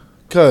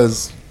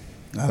 Because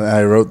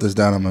I wrote this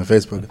down on my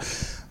Facebook.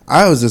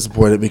 I was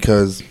disappointed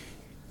because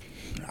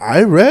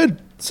I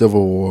read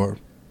Civil War.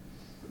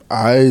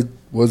 I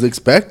was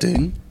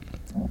expecting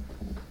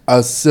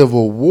a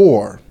civil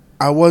war.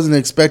 I wasn't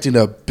expecting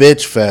a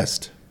bitch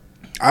fest.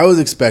 I was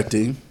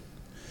expecting,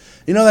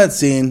 you know that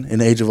scene in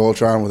Age of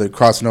Ultron where they're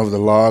crossing over the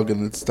log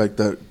and it's like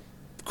the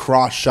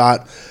cross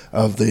shot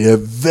of the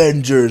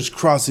Avengers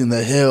crossing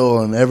the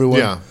hill and everyone.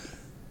 Yeah.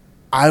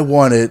 I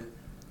wanted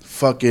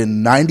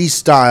fucking 90s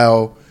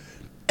style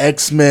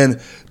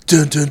X-Men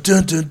dun, dun,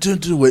 dun, dun, dun,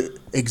 dun, with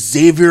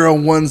Xavier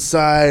on one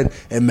side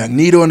and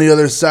Magneto on the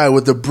other side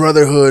with the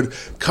Brotherhood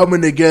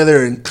coming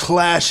together and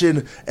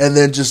clashing and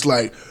then just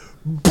like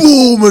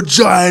boom, a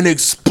giant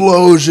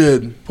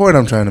explosion. Point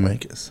I'm trying to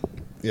make is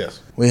yes,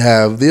 we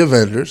have the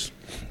Avengers,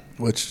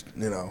 which,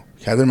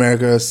 Captain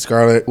America,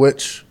 Scarlet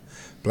Witch,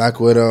 Black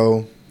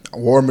Widow,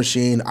 War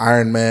Machine,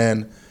 Iron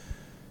Man.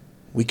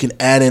 We can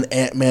add in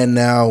Ant-Man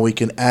now. We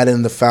can add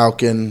in the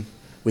Falcon.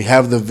 We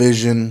have the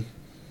Vision.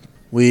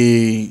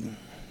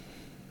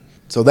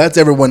 So that's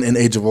everyone in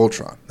Age of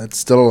Ultron that's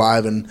still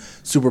alive and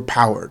super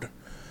powered.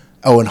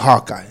 Oh, and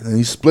Hawkeye. And then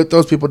you split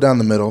those people down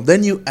the middle.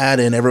 Then you add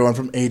in everyone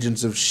from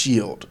Agents of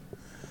S.H.I.E.L.D.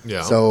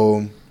 Yeah.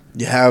 So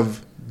you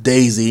have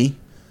Daisy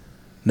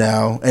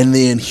now and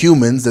the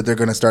Inhumans that they're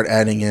going to start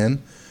adding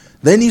in.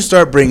 Then you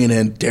start bringing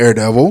in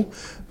Daredevil,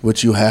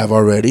 which you have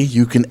already.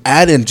 You can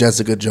add in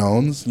Jessica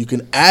Jones. You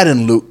can add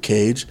in Luke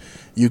Cage.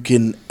 You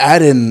can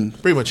add in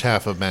pretty much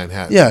half of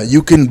Manhattan. Yeah,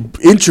 you can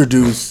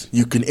introduce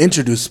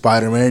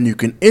Spider-Man. You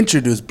can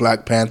introduce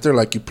Black Panther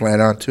like you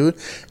plan on to.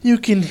 You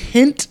can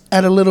hint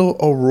at a little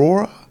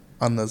Aurora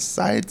on the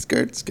side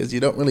skirts because you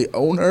don't really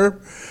own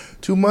her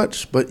too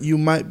much, but you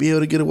might be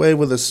able to get away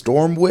with a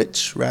Storm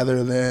Witch or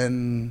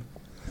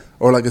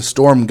like a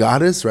Storm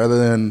Goddess rather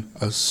than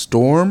a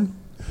Storm.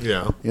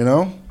 Yeah.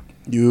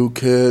 You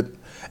could,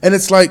 and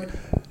it's like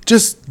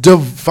just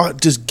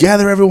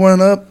gather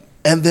everyone up.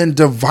 And then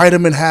divide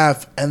them in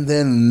half, and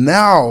then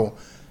now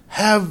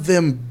have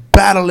them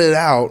battle it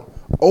out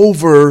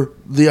over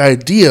the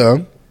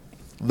idea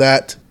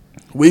that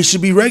we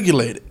should be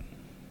regulated.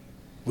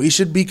 We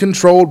should be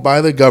controlled by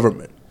the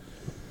government,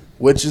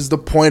 which is the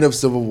point of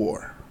Civil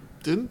War.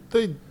 Didn't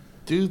they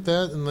do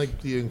that in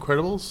like The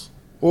Incredibles?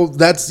 Well,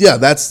 that's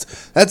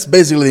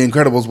basically The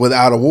Incredibles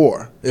without a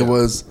war. It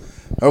was,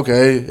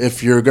 okay,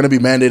 if you're going to be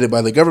mandated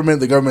by the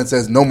government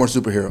says no more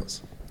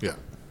superheroes. Yeah.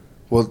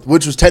 Well,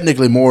 which was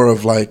technically more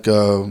of like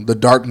the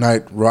Dark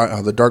Knight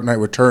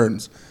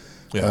Returns,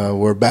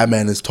 where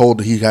Batman is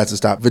told he has to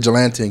stop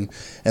vigilanting,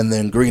 and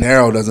then Green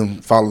Arrow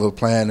doesn't follow the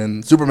plan,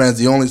 and Superman's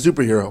the only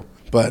superhero.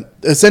 But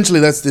essentially,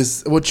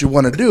 that's what you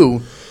want to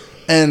do,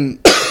 and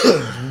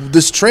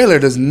this trailer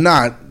does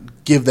not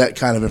give that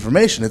kind of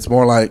information. It's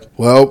more like,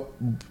 well,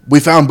 we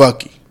found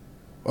Bucky.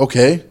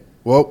 Okay,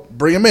 well,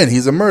 bring him in.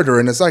 He's a murderer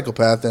and a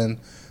psychopath and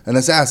an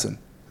assassin.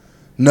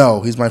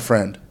 No, he's my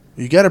friend.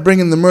 You got to bring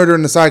in the murderer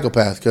and the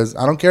psychopath because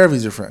I don't care if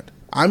he's your friend.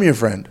 I'm your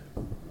friend.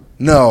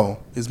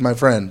 No, he's my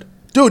friend.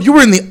 Dude, you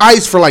were in the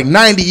ice for like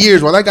 90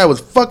 years while that guy was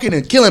fucking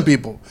and killing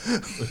people.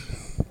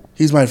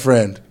 He's my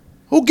friend.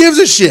 Who gives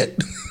a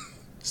shit?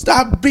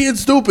 Stop being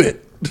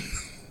stupid.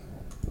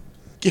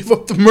 Give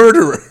up the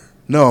murderer.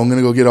 No, I'm going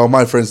to go get all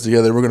my friends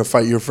together. We're going to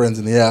fight your friends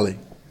in the alley.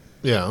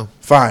 Yeah.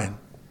 Fine.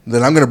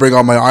 Then I'm going to bring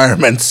all my Iron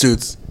Man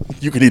suits.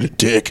 You can eat a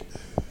dick.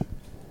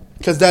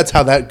 Because that's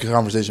how that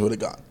conversation would have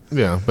gone.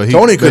 Yeah, but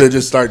Tony could have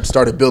just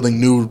started building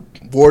new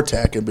war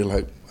tech and be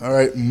like, all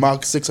right,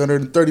 Mach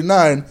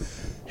 639,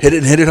 hit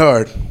it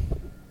hard.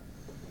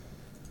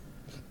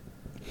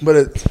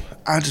 But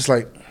I'm just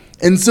like,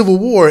 in Civil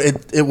War,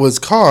 it was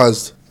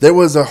caused, there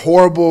was a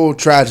horrible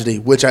tragedy,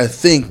 which I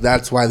think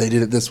that's why they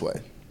did it this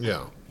way.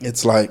 Yeah.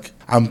 It's like,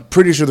 I'm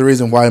pretty sure the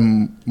reason why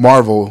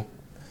Marvel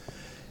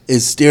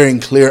is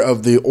steering clear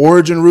of the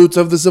origin roots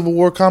of the Civil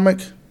War comic,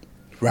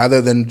 rather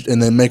than,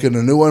 and then making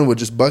a new one with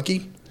just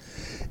Bucky,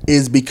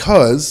 is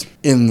because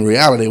in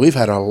reality we've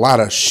had a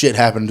lot of shit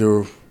happen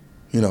to,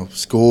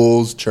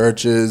 schools,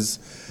 churches,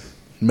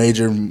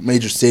 major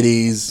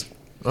cities,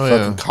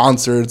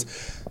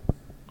 concerts,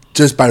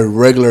 just by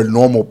regular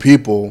normal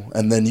people,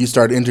 and then you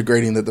start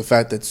integrating the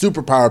fact that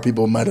superpower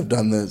people might have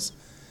done this,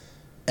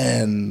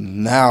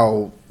 and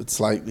now it's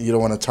like you don't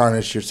want to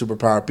tarnish your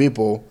superpower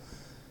people,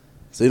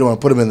 so you don't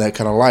want to put them in that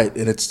kind of light,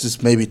 and it's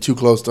just maybe too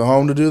close to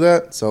home to do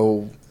that.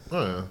 So.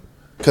 Oh yeah.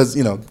 Because,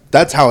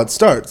 that's how it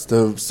starts.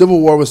 The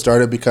Civil War was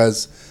started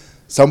because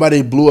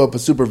somebody blew up a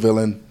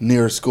supervillain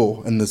near a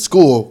school, and the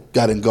school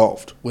got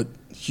engulfed with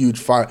huge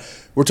fire.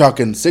 We're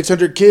talking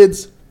 600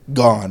 kids,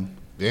 gone.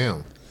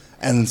 Damn.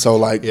 And so,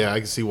 like... Yeah, I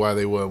can see why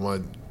they would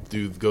want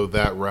to go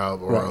that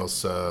route, or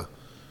else a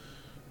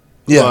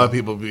Yeah. lot of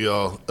people be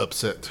all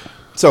upset.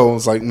 So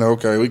it's like, no,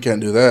 okay, we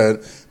can't do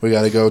that. We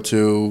got to go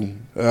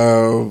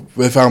to,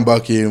 we found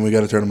Bucky and we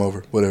got to turn him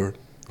over, whatever.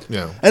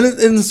 Yeah.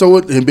 And so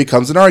it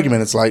becomes an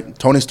argument. It's like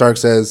Tony Stark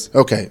says,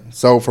 okay,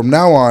 so from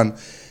now on,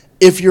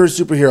 if you're a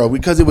superhero,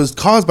 because it was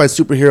caused by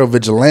superhero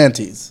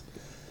vigilantes.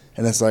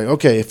 And it's like,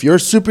 okay, if you're a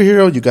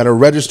superhero, you got to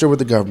register with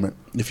the government.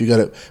 If we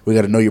got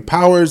to know your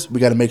powers. We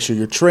got to make sure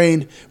you're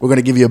trained. We're going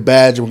to give you a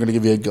badge and we're going to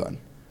give you a gun.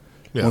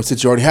 Yeah. And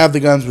since you already have the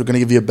guns, we're going to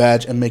give you a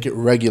badge and make it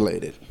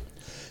regulated.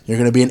 You're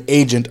going to be an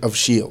agent of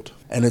S.H.I.E.L.D.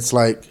 And it's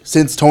like,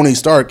 since Tony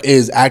Stark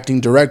is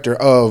acting director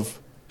of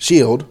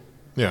S.H.I.E.L.D.,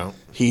 yeah,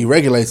 he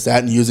regulates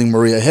that and using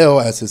Maria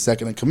Hill as his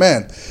second in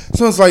command.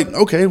 So it's like,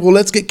 okay, well,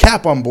 let's get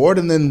Cap on board,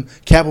 and then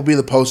Cap will be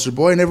the poster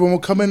boy, and everyone will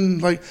come in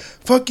like,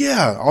 fuck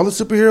yeah, all the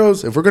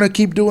superheroes, if we're going to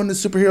keep doing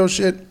this superhero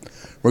shit,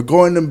 we're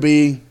going to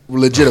be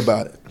legit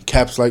about it.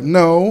 Cap's like,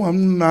 no,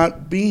 I'm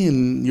not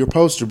being your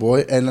poster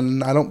boy,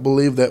 and I don't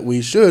believe that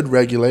we should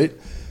regulate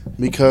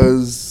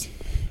because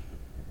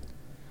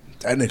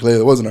technically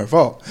it wasn't our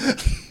fault.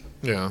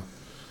 Yeah.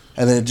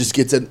 And then it's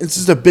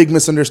just a big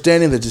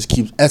misunderstanding that just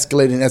keeps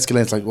escalating.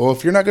 It's like, well,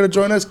 if you're not going to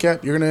join us,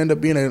 Cap, you're going to end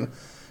up being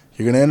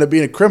you're going to end up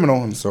being a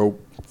criminal. And so,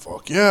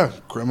 fuck yeah,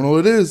 criminal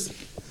it is.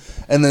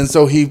 And then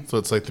so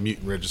it's like the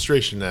Mutant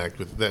Registration Act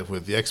with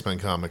the X-Men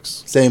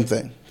comics. Same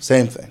thing.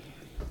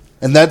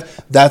 And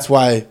that's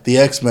why the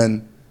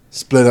X-Men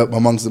split up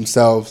amongst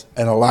themselves,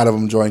 and a lot of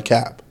them joined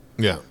Cap.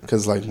 Yeah.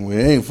 Because, like, we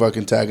ain't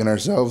fucking tagging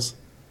ourselves.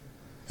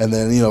 And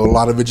then, a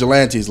lot of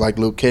vigilantes like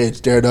Luke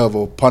Cage,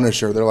 Daredevil,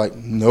 Punisher, they're like,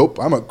 nope,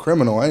 I'm a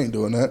criminal. I ain't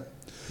doing that.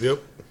 Yep.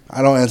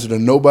 I don't answer to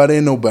nobody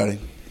and nobody.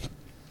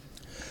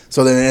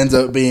 So then it ends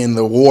up being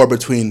the war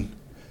between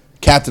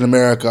Captain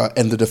America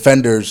and the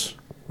Defenders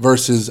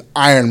versus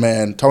Iron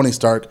Man, Tony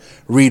Stark,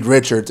 Reed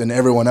Richards, and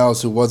everyone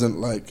else who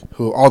wasn't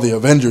who all the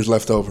Avengers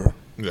left over.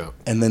 Yeah.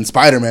 And then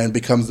Spider-Man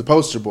becomes the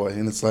poster boy.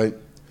 And it's like,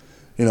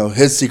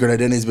 his secret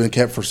identity's been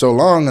kept for so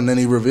long, and then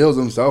he reveals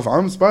himself,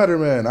 I'm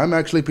Spider-Man. I'm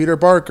actually Peter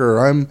Parker.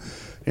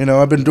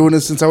 I've been doing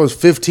this since I was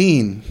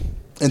 15.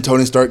 And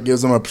Tony Stark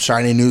gives him a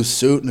shiny new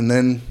suit, and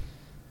then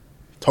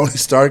Tony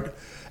Stark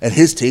and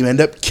his team end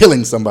up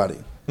killing somebody.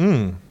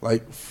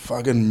 Like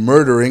fucking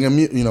murdering a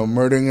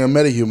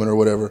metahuman or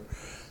whatever.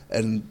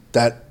 And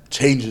that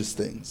changes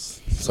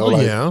things. So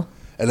yeah.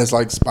 And it's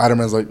like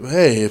Spider-Man's like,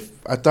 hey, if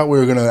I thought we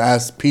were going to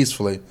ask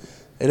peacefully.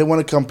 They didn't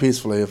want to come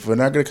peacefully. If we're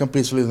not going to come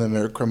peacefully, then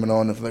they're a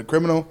criminal. And if they're a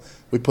criminal,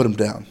 we put them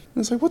down. And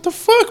it's like, what the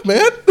fuck,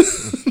 man?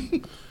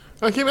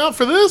 I came out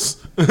for this?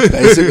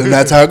 Basically, and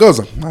that's how it goes.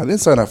 I didn't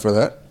sign up for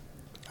that.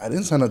 I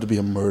didn't sign up to be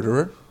a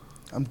murderer.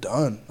 I'm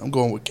done. I'm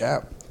going with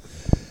Cap.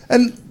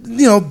 And,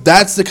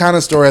 that's the kind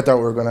of story I thought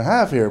we were going to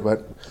have here.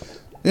 But,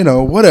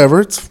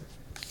 whatever. It's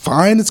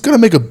fine. It's going to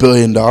make $1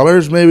 billion.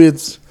 Maybe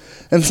it's...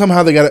 And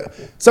somehow they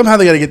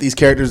gotta get these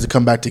characters to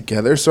come back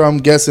together. So I'm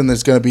guessing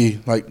there's gonna be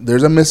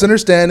there's a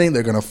misunderstanding.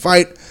 They're gonna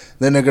fight.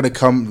 Then they're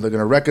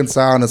gonna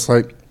reconcile. And it's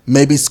like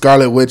maybe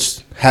Scarlet Witch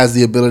has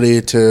the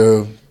ability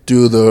to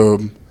do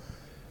the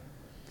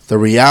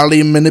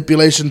reality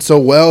manipulation so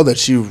well that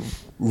she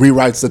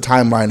rewrites the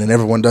timeline and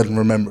everyone doesn't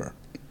remember.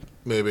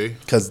 Maybe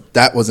because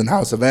that was in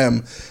House of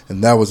M,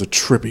 and that was a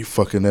trippy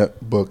fucking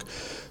book.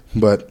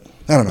 But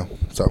I don't know.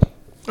 So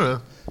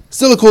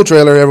still a cool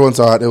trailer. Everyone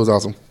saw it. It was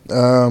awesome.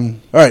 All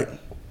right.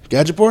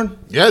 Gadget porn?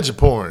 Gadget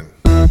porn.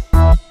 Gadget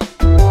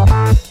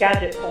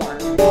porn.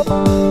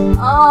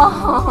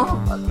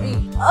 Oh, fuck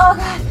me. Oh,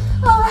 God.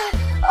 Oh, God.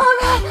 Oh,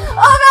 God.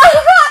 Oh,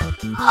 God.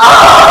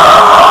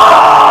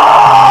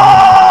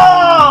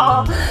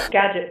 Oh!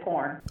 Gadget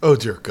porn. Oh,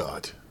 dear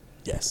God.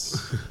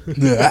 Yes.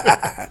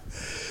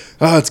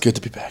 Oh, it's good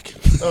to be back.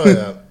 Oh,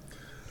 yeah.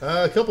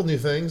 A couple new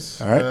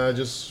things. All right.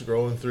 Just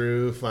scrolling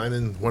through,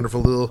 finding wonderful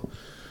little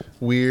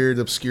weird,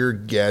 obscure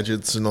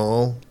gadgets and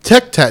all.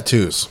 Tech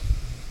tattoos.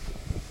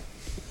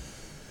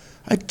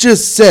 I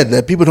just said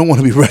that people don't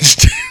want to be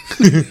registered.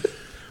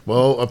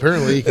 Well,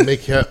 apparently you can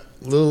make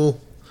little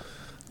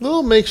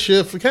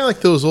makeshift, kind of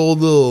like those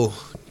old little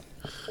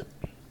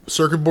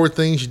circuit board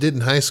things you did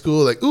in high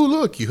school. Like, ooh,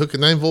 look, you hook a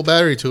 9-volt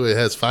battery to it. It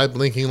has 5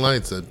 blinking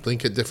lights that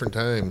blink at different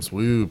times.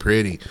 Woo,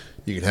 pretty.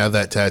 You can have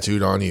that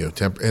tattooed on you.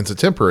 And it's a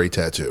temporary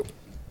tattoo.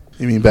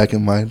 You mean back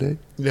in my day?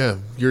 Yeah,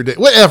 your day.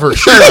 Whatever.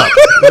 Shut up.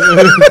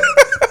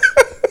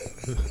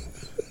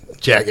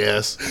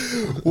 Jackass.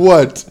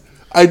 What?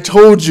 I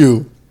told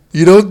you.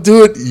 You don't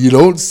do it. You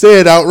don't say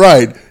it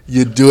outright.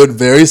 You do it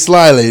very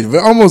slyly,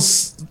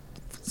 almost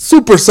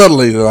super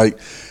subtly. And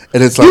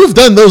it's like you've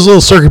done those little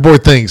circuit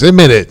board things.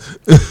 Admit it.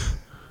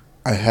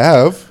 I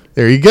have.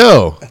 There you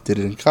go. I did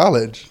it in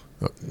college.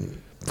 Oh,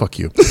 fuck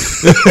you.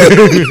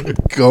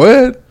 Go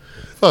ahead.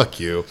 Fuck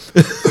you.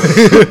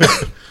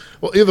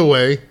 Well, either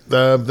way,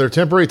 they're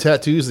temporary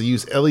tattoos that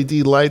use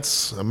LED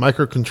lights, a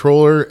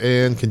microcontroller,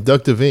 and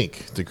conductive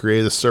ink to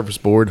create a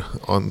circuit board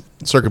on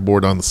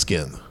the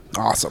skin.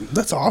 Awesome.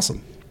 That's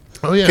awesome.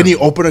 Oh, yeah. Can you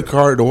open a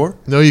car door?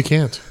 No, you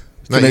can't.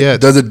 Not yet.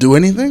 Does it do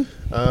anything?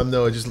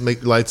 No, it just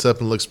lights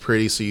up and looks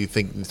pretty. So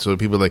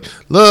people are like,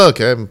 look,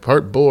 I'm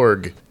part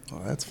Borg.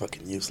 Oh, that's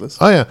fucking useless.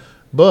 Oh, yeah.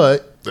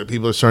 But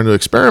people are starting to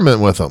experiment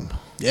with them.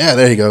 Yeah,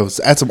 there you go.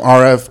 So add some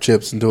RF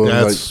chips into it.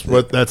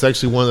 That's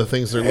actually one of the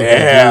things they're looking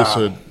to do.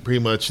 So pretty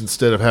much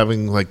instead of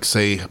having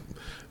say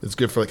it's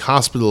good for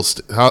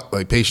hospitals,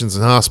 like patients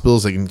in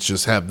hospitals, they can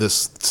just have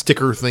this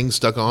sticker thing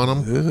stuck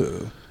on them.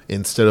 Ew.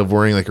 Instead of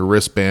wearing a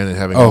wristband and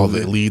having all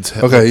the leads.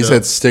 Okay, you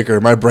said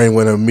sticker. My brain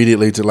went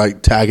immediately to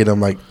tagging them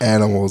like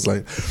animals.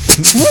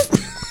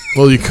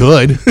 Well, you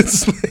could.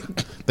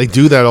 They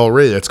do that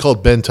already. It's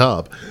called Ben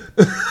Top.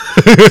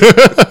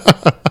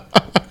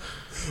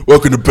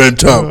 Welcome to Ben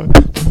Top.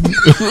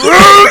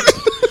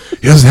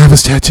 He doesn't have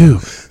his tattoo.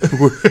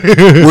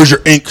 Where's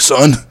your ink,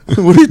 son?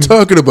 What are you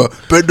talking about?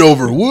 Bend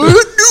over.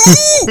 What?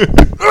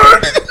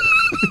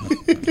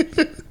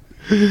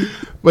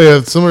 But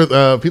yeah, some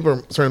people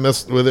are starting to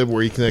mess with it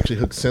where you can actually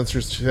hook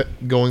sensors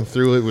going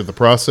through it with the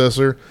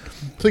processor.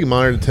 So you can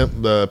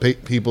monitor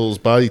people's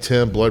body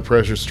temp, blood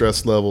pressure,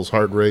 stress levels,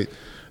 heart rate.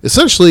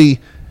 Essentially,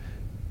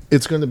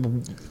 it's going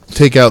to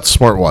take out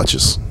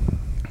smartwatches.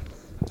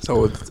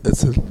 So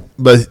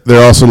but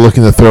they're also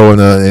looking to throw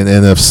in an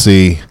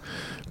NFC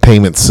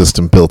payment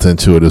system built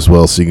into it as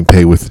well, so you can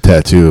pay with the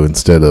tattoo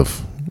instead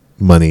of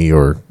money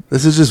or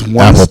This is just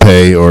one Apple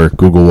Pay or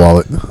Google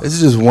Wallet. This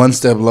is just one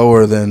step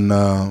lower than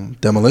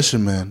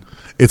Demolition Man.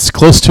 It's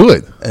close to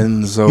it.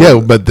 And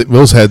so but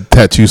those had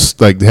tattoos,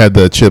 like they had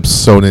the chips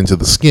sewn into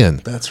the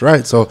skin. That's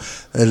right. So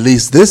at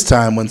least this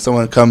time, when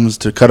someone comes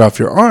to cut off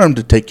your arm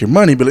to take your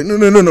money, be like, no,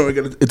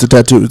 it's a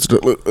tattoo. You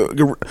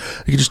can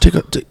just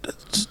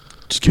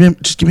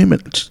just give me a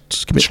minute.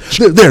 Just give me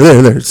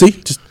there.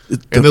 See,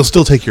 and they'll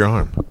still take your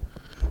arm.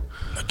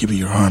 Now give me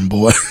your arm,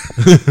 boy.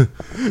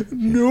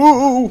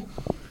 No.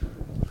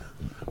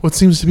 What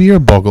seems to be your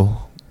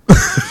boggle?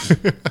 What's your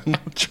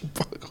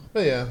boggle?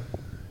 Oh yeah.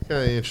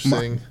 Kind of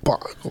interesting.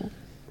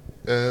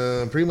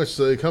 Pretty much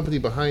the company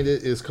behind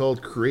it is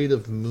called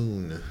Creative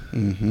Moon.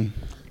 Mm-hmm.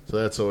 So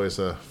that's always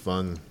a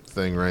fun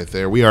thing right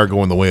there. We are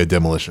going the way of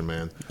Demolition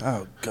Man.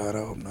 Oh, God, I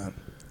hope not.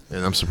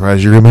 And I'm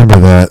surprised you remember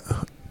that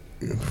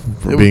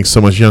for being so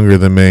much younger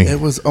than me. It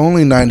was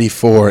only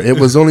 94. It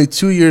was only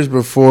 2 years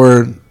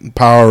before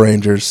Power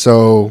Rangers.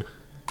 So,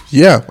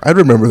 yeah, I'd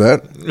remember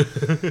that.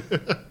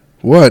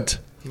 What?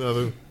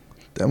 Nothing.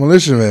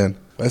 Demolition Man.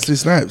 Wesley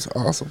Snipes.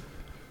 Awesome.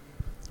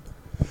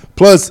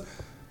 Plus,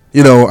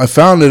 I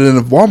found it in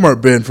a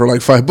Walmart bin for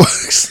like $5.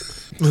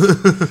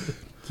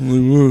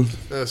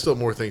 Still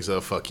more things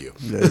that'll fuck you.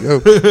 There you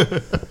go.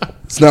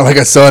 It's not like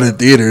I saw it in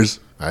theaters.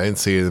 I didn't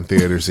see it in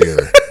theaters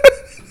either.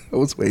 I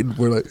was waiting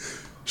for like,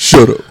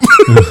 shut up.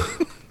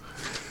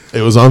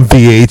 It was on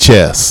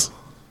VHS.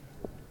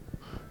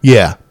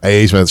 Yeah, I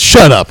aged myself.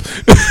 Shut up.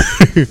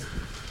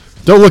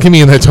 Don't look at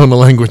me in that tone of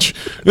language.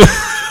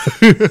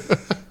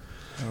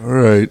 All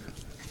right.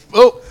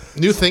 Oh,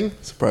 new thing.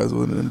 Surprised it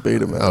wasn't in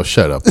beta, man. Oh,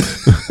 shut up.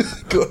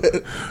 Go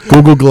ahead.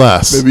 Google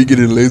Glass. Maybe get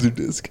a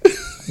Laserdisc.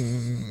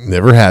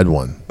 Never had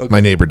one. Okay. My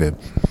neighbor did.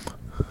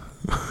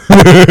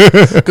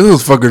 Because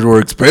those fuckers were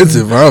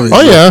expensive, obviously.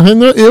 Oh, yeah.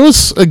 And it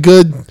was a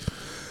good...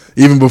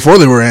 Even before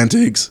they were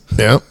antiques.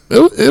 Yeah.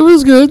 It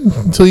was good.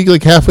 Until you get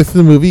like halfway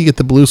through the movie, you get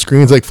the blue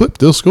screens, like, flip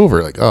disc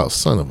over. Like, oh,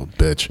 son of a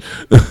bitch.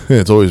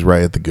 It's always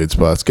right at the good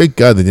spots. Good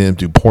God, they didn't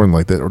do porn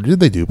like that. Or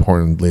did they do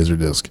porn on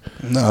Laserdisc?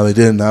 No, they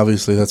didn't.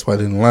 Obviously, that's why it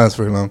didn't last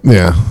very long.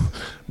 Yeah.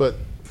 But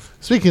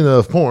speaking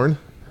of porn,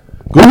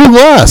 Google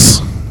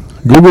Glass.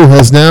 Google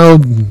has now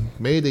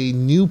made a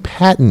new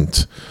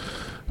patent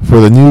for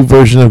the new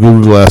version of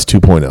Google Glass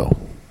 2.0.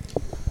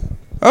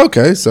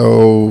 Okay,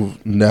 so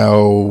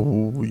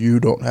now you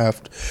don't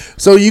have to.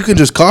 So you can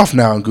just cough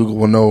now and Google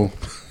will know.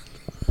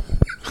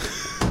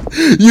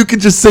 You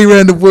can just say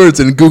random words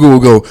and Google will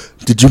go,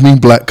 did you mean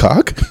black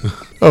cock?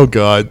 Oh,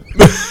 God.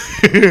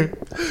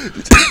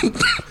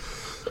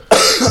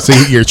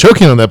 See, you're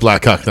choking on that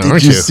black cock now,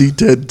 aren't you? Did you see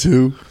Ted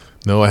 2?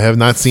 No, I have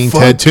not seen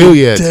Ted 2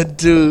 yet. Ted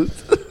 2.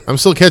 I'm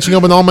still catching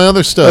up on all my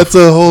other stuff. That's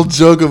a whole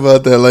joke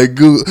about that. Like,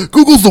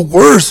 Google's the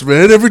worst,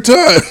 man, every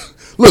time.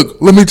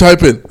 Look, let me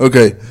type in.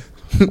 Okay.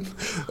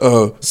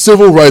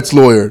 Civil rights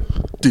lawyer.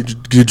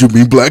 Did you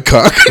mean black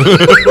cock?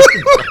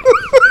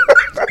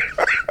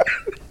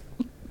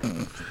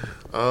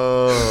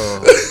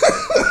 Oh.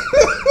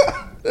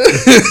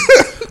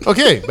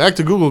 Okay, back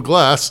to Google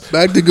Glass.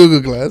 Back to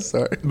Google Glass,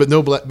 sorry. But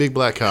no big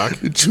black cock.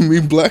 Did you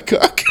mean black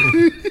cock?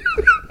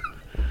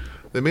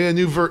 They made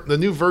the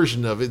new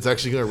version of it. It's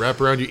actually going to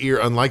wrap around your ear,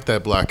 unlike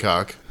that black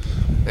cock.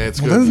 And it's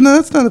good.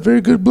 That's not a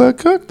very good black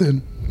cock,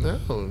 then. No.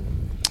 I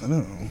don't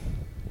know.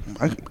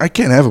 I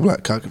can't have a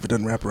black cock if it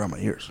doesn't wrap around my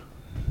ears.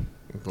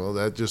 Well,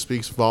 that just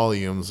speaks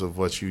volumes of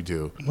what you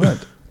do.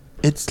 What?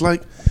 It's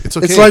like it's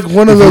okay. It's like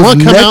one of those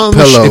neck pillows.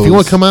 If you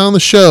want to come out on the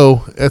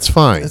show, that's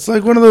fine. It's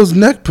like one of those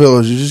neck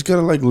pillows. You just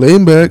gotta like lay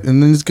back,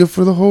 and then it's good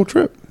for the whole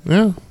trip.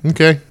 Yeah.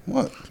 Okay.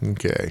 What?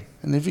 Okay.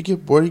 And if you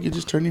get bored, you can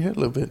just turn your head a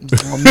little bit.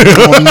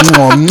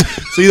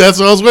 See, that's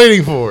what I was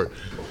waiting for.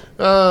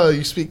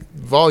 You speak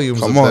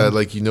volumes of that,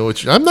 like you know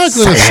what I'm not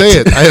going to say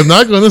it. I am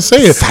not going to say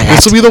it.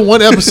 This will be the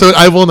one episode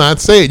I will not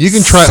say it. You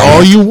can try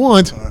all you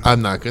want.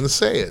 I'm not going to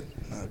say it.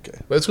 Okay.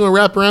 But it's going to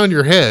wrap around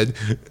your head,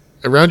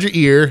 around your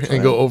ear,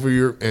 and go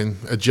over and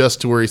adjust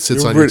to where it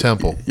sits on your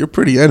temple. You're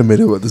pretty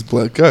animated with this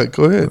black cock.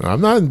 Go ahead.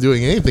 I'm not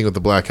doing anything with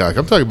the black cock.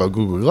 I'm talking about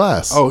Google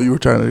Glass. Oh, you were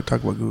trying to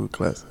talk about Google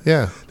Glass.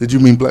 Yeah. Did you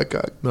mean black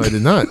cock? No, I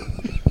did not.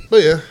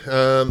 But yeah,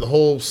 the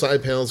whole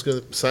side panel of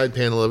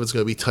it's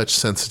going to be touch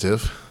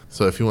sensitive.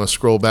 So if you want to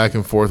scroll back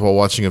and forth while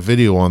watching a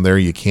video on there,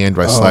 you can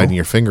by sliding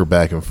your finger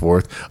back and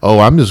forth. Oh,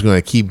 I'm just going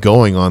to keep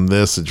going on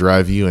this to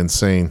drive you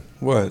insane.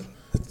 What?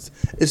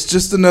 It's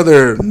just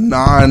another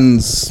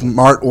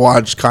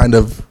non-smartwatch kind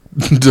of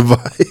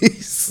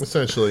device.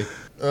 Essentially.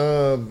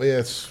 Yeah,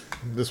 it's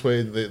this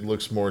way it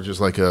looks more just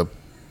like a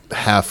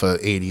half a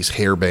 80s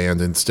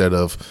hairband instead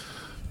of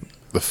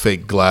the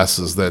fake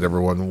glasses that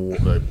everyone wore.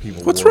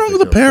 What's wrong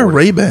with a pair of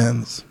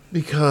Ray-Bans?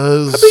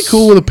 Because I'd be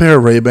cool with a pair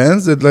of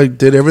Ray-Bans that like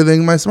did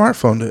everything my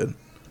smartphone did.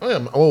 Oh, yeah.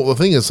 Well, the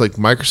thing is, like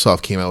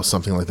Microsoft came out with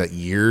something like that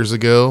years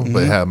ago,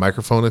 but it had a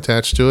microphone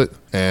attached to it,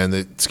 and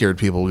it scared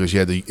people because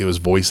it was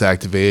voice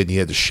activated, and you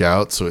had to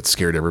shout, so it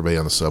scared everybody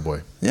on the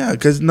subway. Yeah,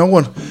 because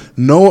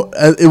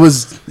it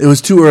was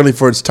too early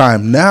for its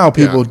time. Now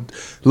people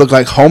look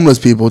like homeless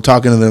people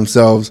talking to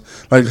themselves,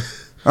 like,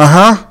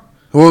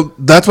 well,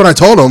 that's what I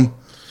told them.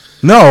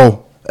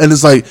 No, And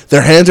it's like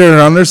their hands are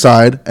on their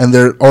side and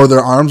their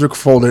arms are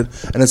folded.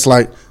 And it's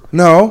like,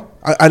 no,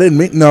 I didn't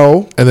mean,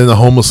 no. And then the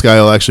homeless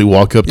guy will actually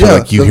walk up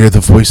to you hear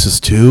the voices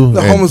too?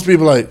 The homeless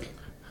people like,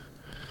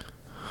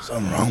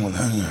 something wrong with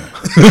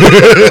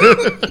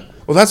that.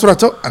 Well, that's what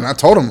I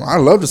told him. I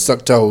love to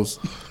suck toes.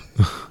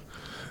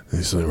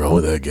 There's something wrong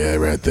with that guy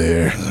right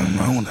there. Something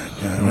wrong with that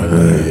guy right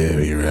there.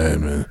 Yeah, you're right,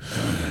 man.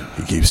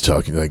 He keeps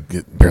talking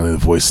apparently the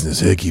voice in his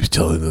head keeps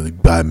telling him to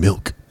buy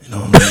milk. You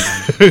know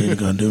what I'm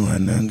gonna do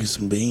right now? Get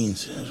some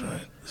beans. That's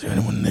right. Is there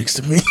anyone next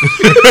to me?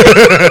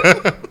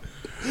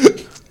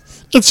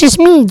 It's just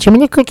me, Jimmy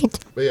the Cricket.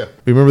 But yeah,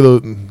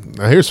 remember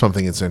now here's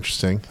something that's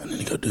interesting. And then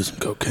you go do some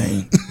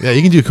cocaine. Yeah,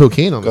 you can do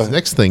cocaine on this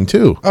next thing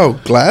too. Oh,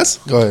 glass?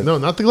 Go ahead. No,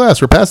 not the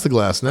glass. We're past the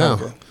glass now.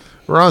 Okay.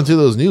 We're on to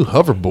those new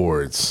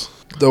hoverboards.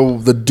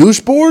 The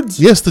douche boards?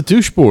 Yes, the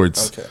douche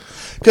boards. Okay.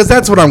 Because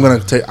that's what I'm gonna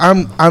take.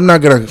 I'm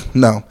not gonna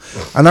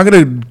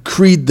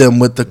creed them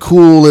with the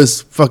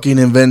coolest fucking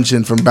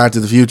invention from Back to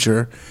the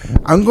Future.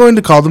 I'm going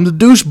to call them the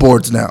douche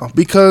boards now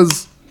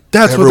because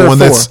that's what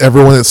they're for.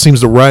 Everyone that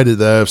seems to ride it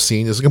that I've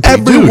seen is a complete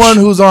Everyone douche.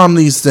 who's on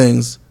these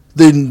things,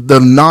 the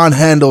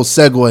non-handle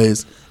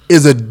segways,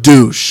 is a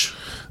douche.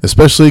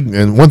 Especially,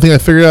 and one thing I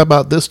figured out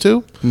about this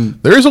too,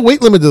 there is a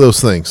weight limit to those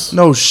things.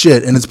 No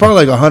shit, and it's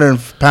probably like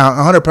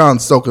 100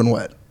 pounds soaking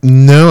wet.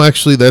 No,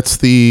 actually,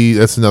 that's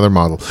another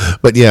model.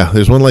 But yeah,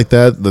 there's one like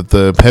that.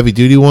 The heavy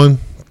duty one,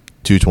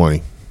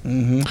 220.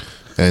 Mm-hmm.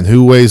 And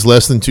who weighs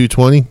less than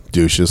 220?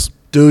 Douches.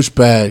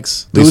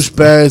 Douchebags.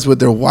 Douchebags with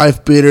their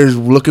wife beaters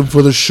looking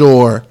for the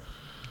shore.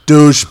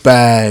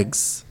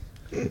 Douchebags.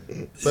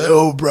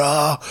 Yo, bro,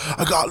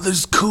 I got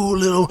this cool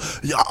little.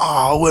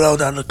 I went out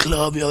down the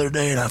club the other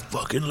day and I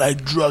fucking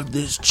drugged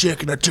this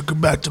chick and I took her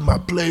back to my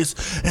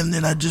place and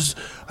then I just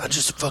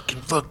fucking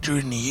fucked her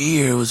in the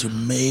ear. It was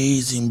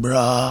amazing,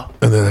 bro.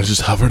 And then I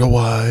just hovered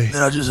away.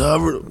 Then I just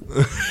hovered.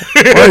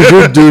 Why is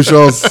your douche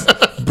all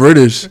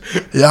British?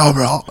 Yeah,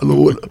 bro.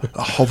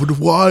 I hovered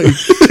away.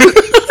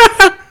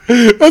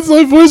 That's the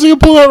only voice I can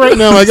pull out right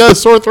now. I got a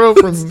sore throat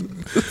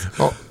from.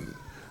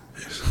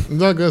 I'm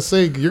not going to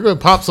say, you're going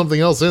to pop something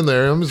else in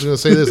there. I'm just going to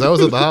say this. I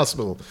was at the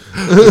hospital.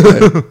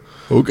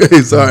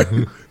 Okay, sorry.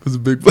 It was a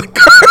big black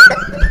cock.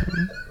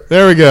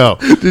 There we go.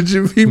 Did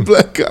you mean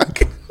black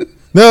cock?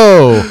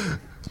 No.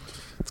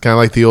 It's kind of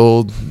like the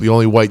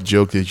only white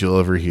joke that you'll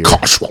ever hear.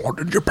 Gosh, what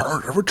did your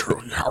parents ever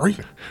tell you, Harry?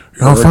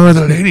 You're not fond of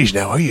the ladies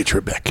now, are you,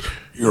 Trebek?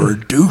 You're a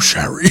douche,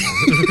 Harry.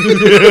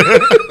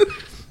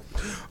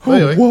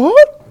 Anyway,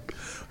 what?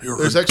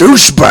 You're a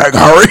douchebag,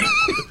 Harry.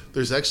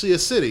 There's actually a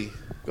city.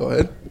 Go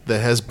ahead.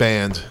 That has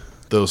banned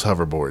those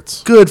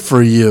hoverboards. Good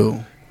for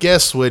you.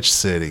 Guess which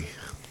city?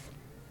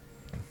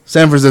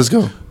 San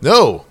Francisco.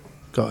 No.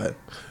 Go ahead.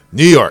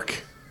 New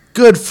York.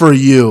 Good for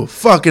you.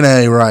 Fucking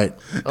A, right.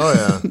 Oh,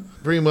 yeah.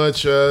 Pretty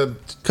much.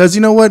 Because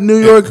you know what,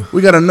 New York,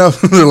 we got enough.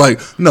 They're like,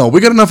 no,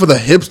 we got enough of the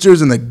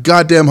hipsters and the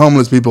goddamn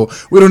homeless people.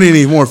 We don't need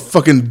any more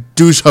fucking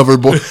douche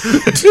boards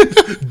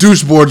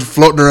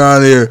floating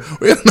around here.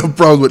 We got no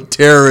problems with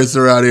terrorists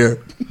around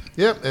here.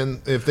 Yep,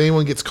 and if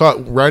anyone gets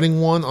caught riding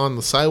one on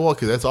the sidewalk,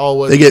 because that's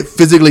all they get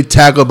physically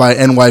tackled by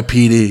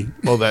NYPD.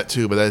 Well, that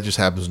too, but that just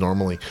happens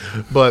normally.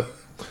 But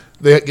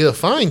they get a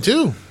fine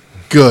too.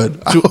 Good.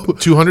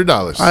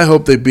 $200. I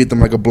hope they beat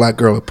them like a black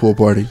girl at a pool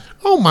party.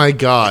 Oh my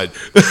god!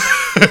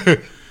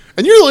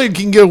 And you really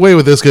can get away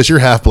with this because you're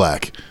half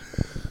black.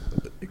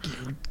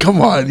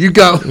 Come on,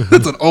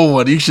 that's an old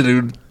one. You should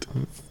have,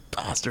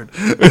 bastard.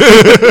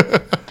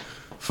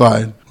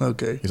 Fine.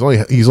 Okay.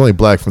 He's only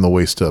black from the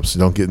waist up, so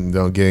don't get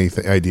any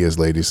ideas,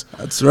 ladies.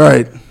 That's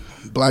right.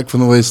 Black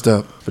from the waist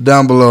up. But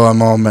down below,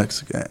 I'm all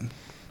Mexican.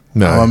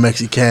 No, I'm all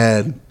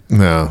Mexican.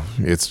 No,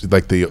 it's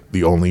like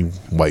the only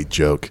white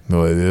joke.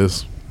 No, it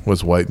is.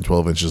 What's white and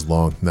 12 inches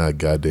long? Not a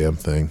goddamn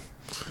thing.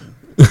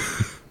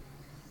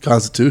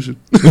 Constitution.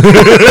 That's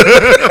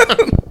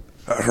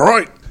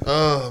right.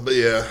 But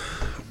yeah.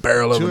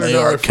 Barrel of an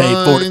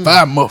ARK-45,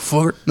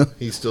 motherfucker.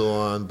 He's still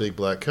on Big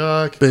Black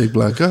Cock. Big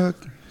Black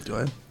Cock. Go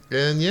ahead.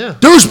 And yeah.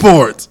 Douche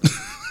boards!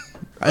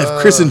 I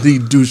have christened the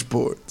douche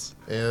boards.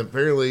 And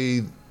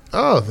apparently,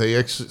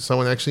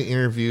 someone actually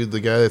interviewed the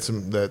guy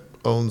that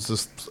owns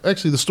this.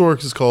 Actually, the store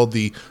is called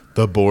the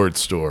Board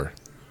Store.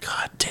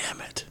 God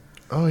damn it.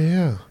 Oh,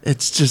 yeah.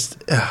 It's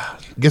just.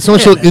 Guess how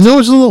much? You know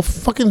what those little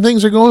fucking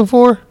things are going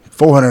for?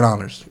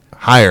 $400.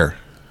 Higher.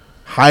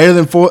 Higher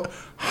than $400?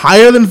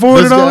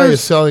 This guy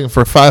is selling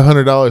for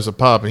 $500 a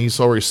pop, and he's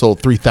already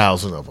sold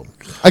 3,000 of them.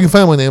 I can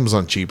find them on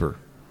Amazon cheaper.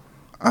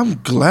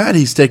 I'm glad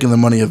he's taking the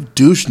money of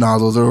douche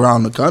nozzles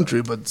around the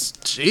country, but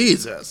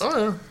Jesus. Oh,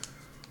 yeah.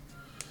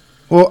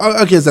 Well,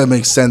 I guess that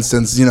makes sense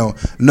since,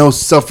 no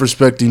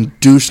self-respecting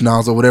douche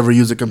nozzle would ever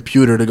use a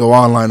computer to go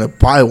online and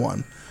buy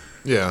one.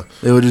 Yeah.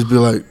 They would just be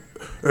like,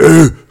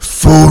 hey,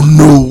 phone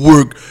no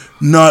work,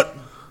 not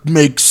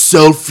make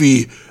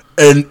selfie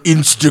and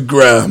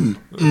Instagram.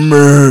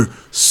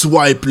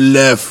 Swipe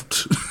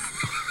left.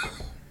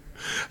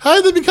 How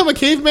did they become a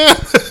caveman?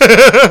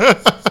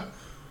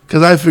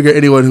 Because I figure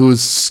anyone who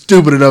is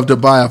stupid enough to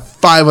buy a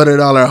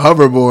 $500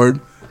 hoverboard,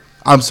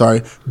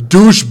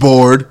 douche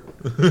board,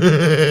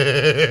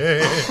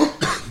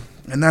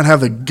 and not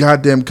have the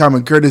goddamn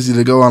common courtesy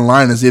to go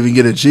online and see if you can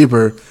get it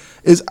cheaper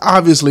is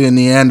obviously a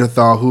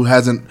Neanderthal who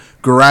hasn't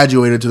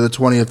graduated to the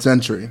 20th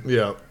century.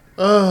 Yeah.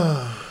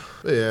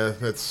 Yeah,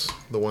 that's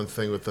the one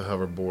thing with the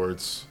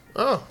hoverboards.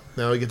 Oh,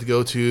 now we get to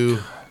go to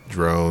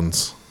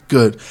drones.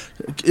 Good.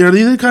 Are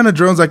these the kind of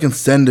drones I can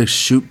send to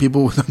shoot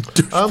people with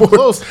them? I'm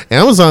close.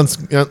 Amazon's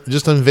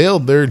just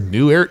unveiled their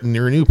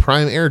new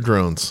Prime Air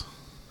drones.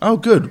 Oh,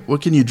 good.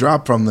 What can you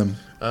drop from them?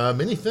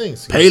 Many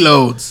things.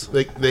 Payloads.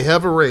 They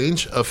have a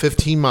range of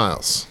 15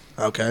 miles.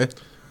 Okay.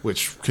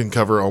 Which can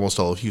cover almost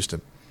all of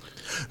Houston.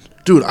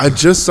 Dude, I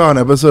just saw an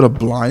episode of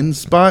Blind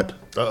Spot.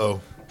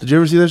 Uh-oh. Did you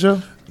ever see that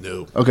show?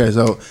 No. Okay,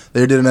 so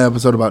they did an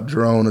episode about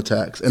drone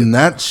attacks, and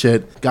that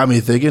shit got me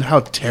thinking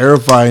how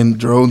terrifying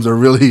drones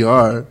really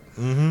are.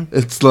 Mm-hmm.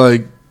 It's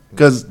like,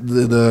 because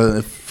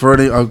for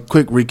a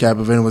quick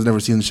recap, if anyone's never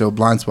seen the show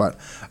Blind Spot,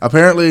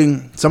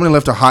 apparently somebody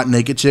left a hot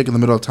naked chick in the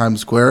middle of Times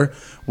Square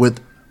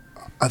with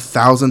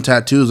 1,000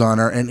 tattoos on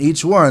her, and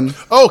each one.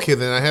 Oh, okay,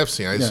 then I have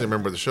seen. I just didn't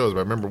remember the shows, but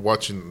I remember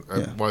watching.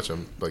 Watch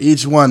them. Like,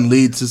 each one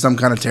leads to some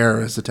kind of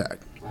terrorist attack.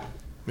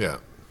 Yeah,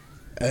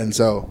 and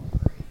so.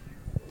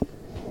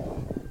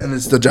 And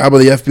it's the job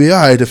of the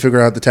FBI to figure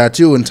out the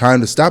tattoo in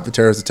time to stop the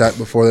terrorist attack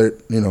before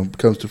it,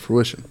 comes to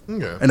fruition.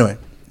 Okay. Anyway,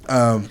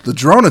 the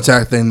drone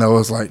attack thing though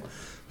was like,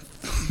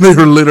 they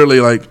were literally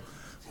like,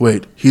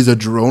 "Wait, he's a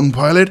drone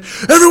pilot?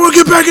 Everyone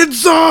get back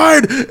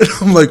inside!" And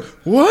I'm like,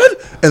 "What?"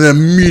 And then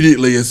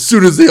immediately, as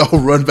soon as they all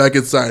run back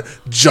inside,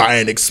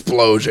 giant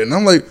explosion.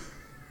 I'm like,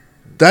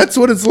 "That's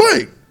what it's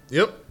like."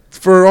 Yep.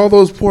 For all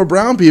those poor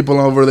brown people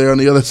over there on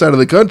the other side of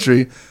the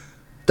country.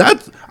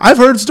 I've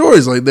heard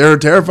stories like they're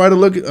terrified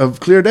of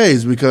clear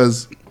days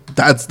because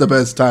that's the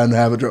best time to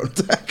have a drone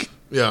attack.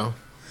 Yeah,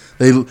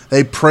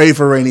 they pray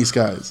for rainy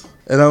skies,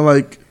 and I'm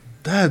like,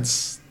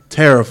 that's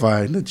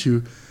terrifying. That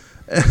you.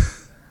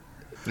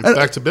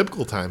 Back to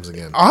biblical times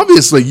again.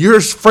 Obviously, you're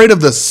afraid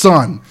of the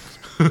sun.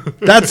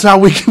 That's how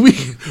we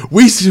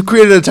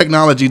created a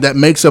technology that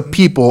makes a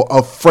people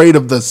afraid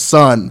of the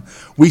sun.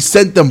 We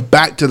sent them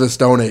back to the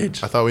Stone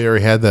Age. I thought we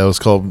already had that. It was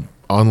called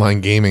online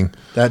gaming.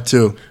 That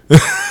too.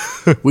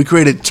 We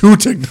created two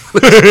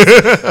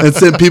technologies and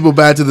sent people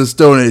back to the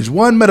Stone Age.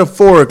 One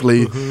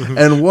metaphorically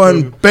and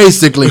one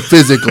basically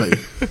physically.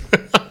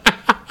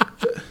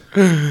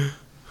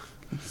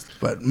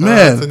 But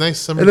man, it's a nice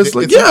summer. And it's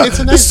like, it's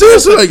a nice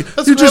seriously like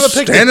let's you're go have just a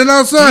picnic. standing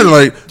outside,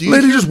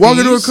 lady just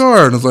walking to a bees?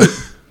 car, and it's like,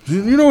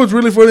 you know what's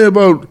really funny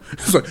about?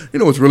 It's like, you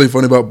know what's really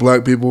funny about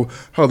black people?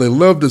 How they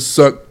love to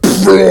suck.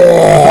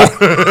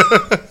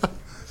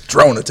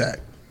 Drone attack.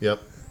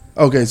 Yep.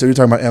 Okay, so you're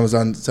talking about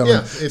Amazon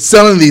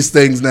selling these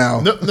things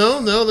now.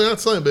 No, they're not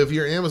selling. But if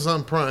you're an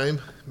Amazon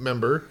Prime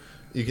member,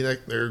 you can.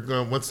 They're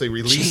going once they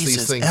release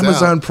these things.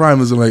 Amazon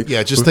Prime is like,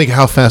 just think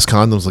how fast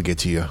condoms will get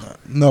to you.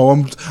 No,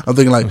 I'm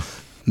thinking like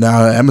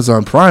now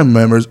Amazon Prime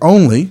members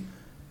only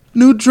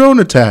new drone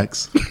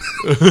attacks.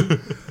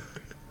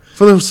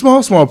 For the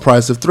small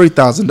price of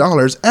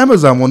 $3,000,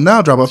 Amazon will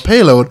now drop a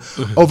payload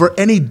over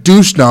any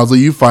douche nozzle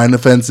you find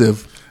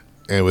offensive.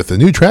 And with the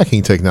new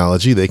tracking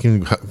technology, they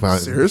can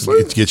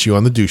get you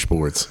on the douche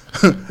boards.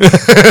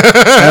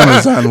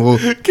 Amazon will.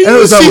 Can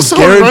you see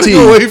someone running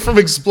away from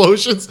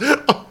explosions,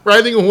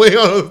 riding away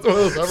on one of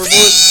those hoverboards?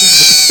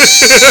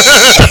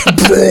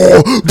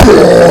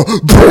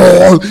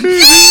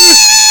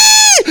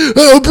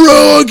 Oh,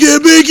 bro, I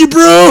can't make it,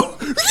 bro.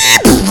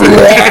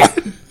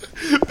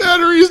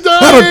 Battery's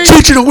dying. I don't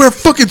teach you to wear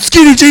fucking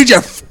skinny jeans,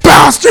 you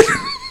bastard.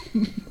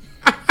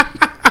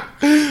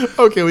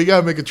 Okay, we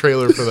gotta make a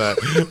trailer for that.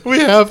 We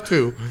have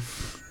to.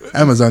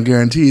 Amazon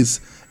guarantees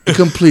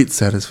complete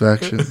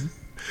satisfaction.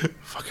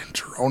 Fucking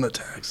drone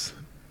attacks.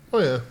 Oh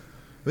yeah,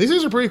 these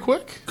things are pretty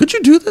quick. Could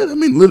you do that? I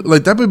mean,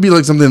 like that would be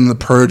like something in The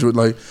Purge with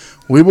like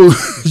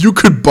you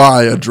could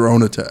buy a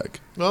drone attack.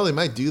 Well, they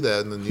might do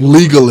that in the new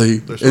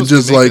legally. It's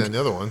just like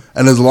another one.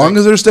 And as long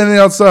as they're standing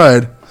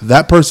outside,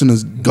 that person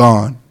is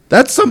gone.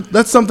 That's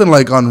something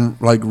like on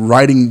like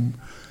writing.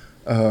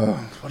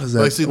 What is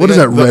that? Like, see, what is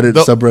that Reddit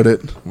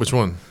subreddit? Which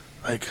one?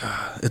 Like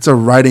it's a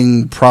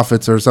writing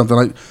profits or something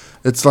like.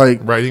 It's like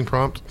writing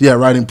prompt. Yeah,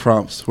 writing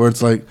prompts where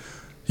it's like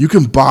you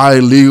can buy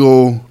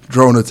legal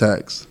drone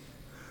attacks,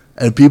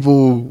 and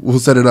people will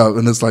set it up,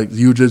 and it's like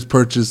you just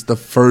purchased the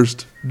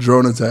first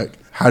drone attack.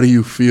 How do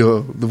you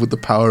feel with the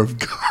power of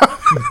God?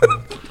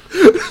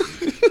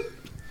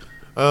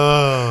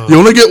 You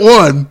only get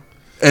one,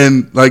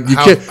 and like you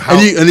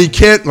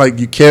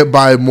you can't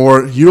buy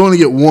more. You only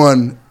get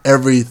one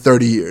every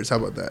 30 years. How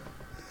about that?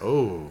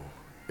 Oh,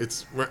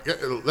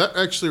 that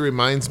actually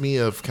reminds me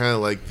of kind of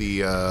like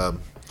the.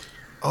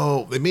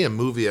 They made a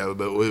movie out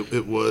of it.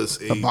 It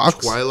was a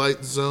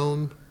Twilight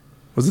Zone.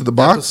 Was it The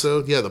Box?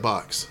 Episode? Yeah, The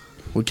Box.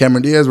 With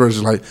Cameron Diaz, where it's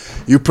just like,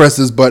 you press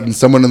this button,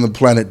 someone on the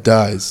planet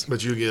dies.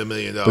 But you get $1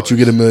 million.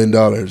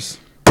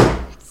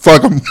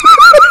 Fuck them.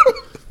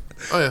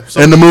 Oh, yeah.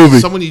 In the movie.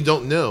 Someone you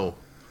don't know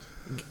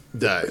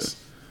dies.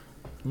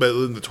 But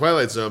in the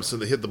Twilight Zone, so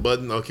they hit the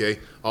button, okay,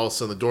 all of a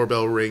sudden the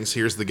doorbell rings,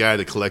 here's the guy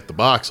to collect the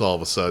box all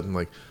of a sudden.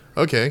 Like,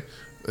 okay.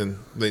 and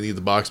they need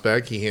the box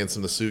back. He hands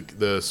them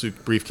the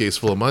suit briefcase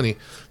full of money.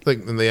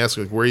 And they ask,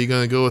 like, where are you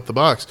going to go with the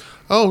box?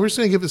 Oh, we're just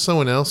going to give it to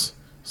someone else.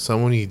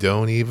 Someone you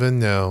don't even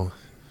know.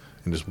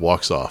 And just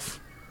walks off.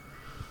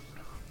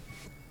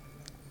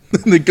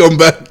 And they come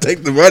back,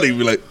 take the money,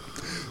 be like,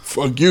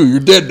 fuck you, you're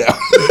dead now.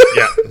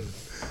 Yeah.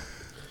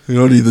 We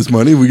don't need this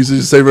money. We can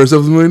just save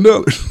ourselves $1 million.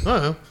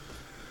 Uh-huh.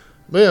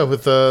 But yeah,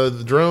 with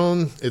the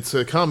drone, it's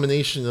a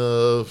combination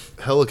of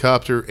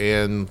helicopter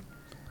and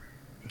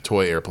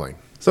toy airplane.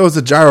 So it's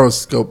a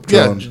gyroscope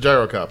drone. Yeah,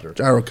 gyrocopter.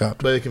 Gyrocopter.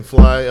 But it can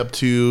fly up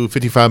to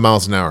 55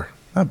 miles an hour.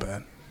 Not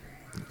bad.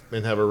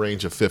 And have a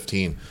range of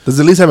 15. Does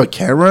it at least have a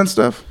camera and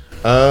stuff?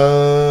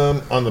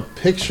 On the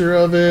picture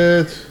of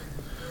it,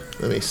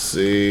 let me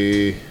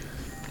see.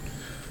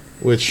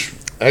 Which,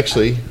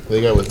 actually,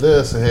 they got with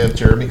this, they have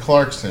Jeremy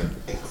Clarkson.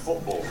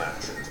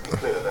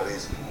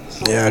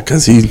 Yeah,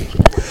 because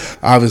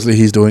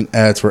he's doing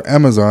ads for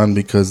Amazon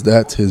because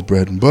that's his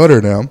bread and butter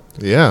now.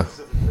 Yeah.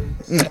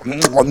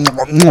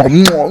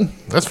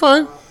 That's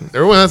fine.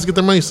 Everyone has to get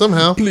their money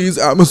somehow. Please,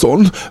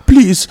 Amazon.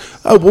 Please,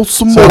 I want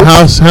some more. more.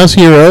 How's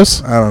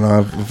Heroes? I don't know.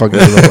 I fucking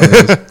don't know what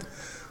it is.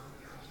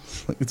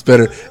 It's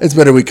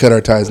better we cut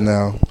our ties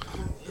now.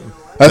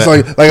 That's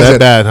like I said,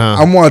 bad, huh?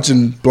 I'm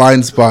watching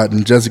Blind Spot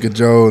and Jessica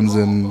Jones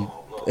and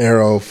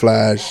Arrow,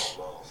 Flash,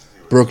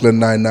 Brooklyn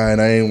Nine-Nine.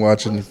 I ain't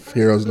watching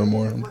Heroes no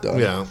more. I'm done.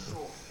 Yeah.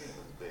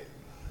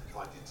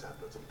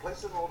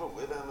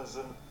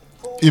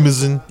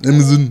 Amazon.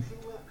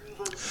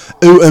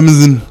 Oh,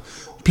 Amazon.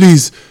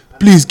 Please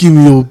give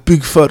me your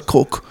big fat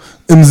cock.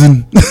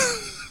 Amazon.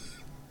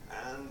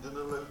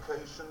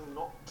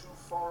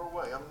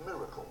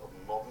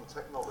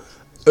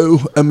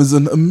 Oh,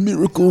 Amazon, a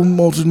miracle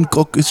modern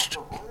cockist.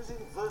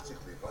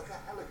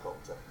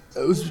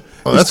 Oh,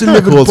 that's kind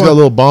of cool. It's got a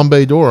little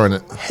Bombay door on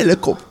it.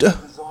 Helicopter.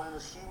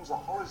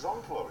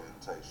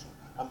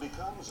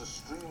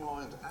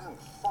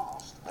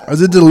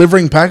 Is it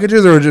delivering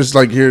packages or just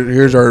like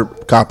here's our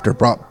copter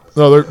prop?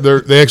 No,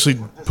 they actually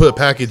put a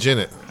package in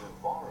it.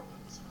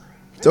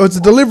 So it's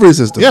a delivery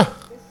system. Yeah.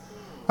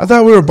 I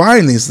thought we were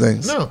buying these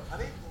things. No,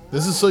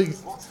 this is so.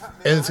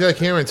 And it's got a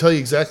camera and tell you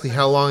exactly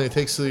how long it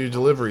takes to your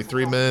delivery.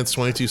 3 minutes,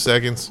 22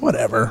 seconds.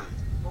 Whatever.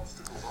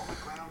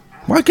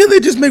 Why can't they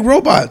just make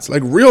robots?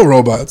 Like real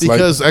robots?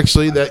 Because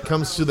actually that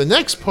comes to the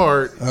next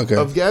part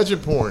of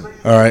gadget porn.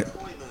 All right.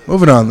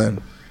 Moving on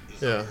then.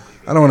 Yeah.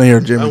 I don't want to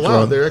hear Jimmy wow,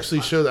 Crow. they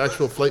actually show the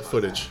actual flight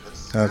footage.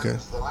 Okay.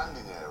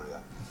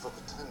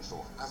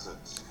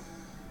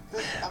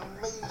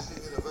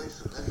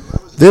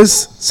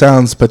 This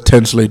sounds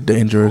potentially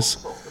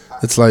dangerous.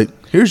 It's like,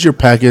 here's your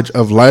package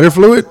of lighter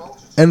fluid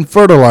and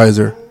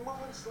fertilizer.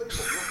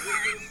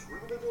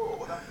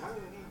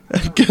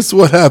 And guess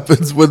what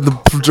happens when the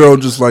drone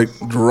just like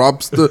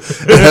drops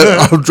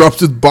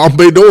its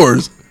Bombay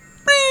doors?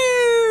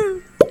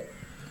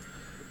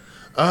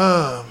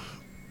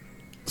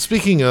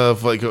 Speaking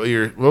of what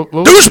What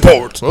was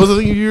the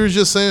thing you were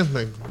just saying?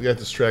 We got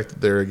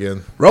distracted there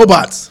again.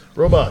 Robots.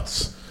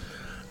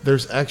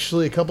 There's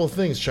actually a couple of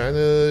things.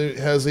 China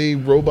has a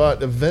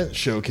robot event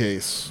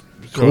showcase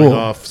showing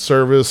off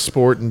service,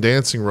 sport, and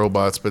dancing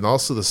robots, but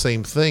also the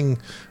same thing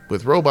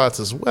with robots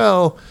as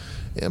well.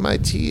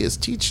 MIT is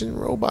teaching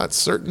robots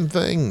certain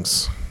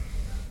things.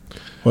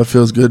 What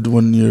feels good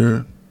when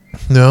you're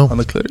on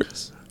the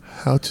clitoris?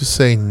 How to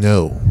say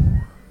no.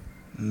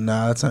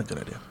 Nah, that's not a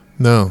good idea.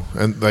 No,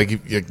 and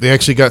they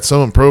actually got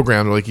someone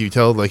programmed. Like you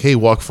tell, like, hey,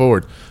 walk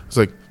forward. It's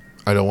like,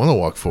 I don't want to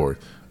walk forward.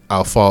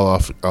 I'll fall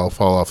off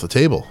the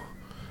table.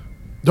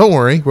 Don't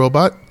worry,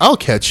 robot. I'll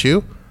catch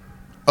you.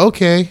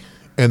 Okay,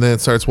 and then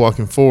it starts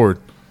walking forward.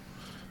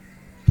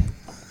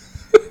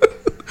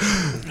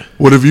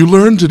 What have you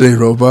learned today,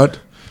 robot?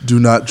 Do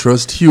not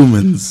trust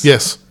humans.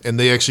 Yes, and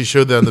they actually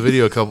showed that on the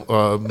video. A couple,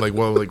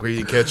 where he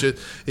didn't catch it.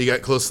 He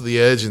got close to the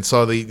edge and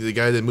saw the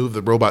guy that moved.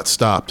 The robot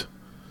stopped.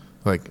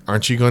 Like,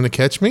 aren't you going to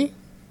catch me?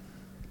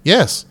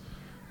 Yes.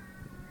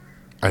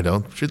 I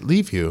should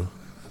leave you.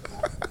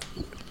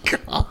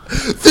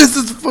 This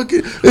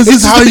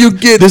is how you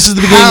get this is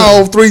the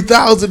HAL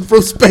 3000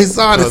 from Space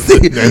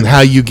Odyssey. And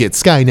how you get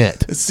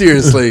Skynet.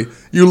 Seriously.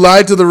 You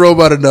lied to the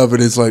robot enough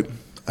and it's like,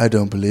 I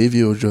don't believe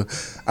you.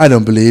 I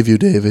don't believe you,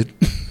 David.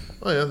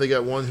 Oh, yeah, they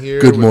got one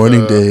here. Good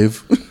morning,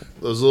 Dave.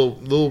 Those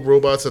little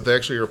robots that they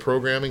actually are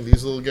programming,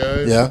 these little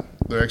guys. Yeah.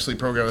 They're actually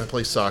programmed to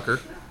play soccer.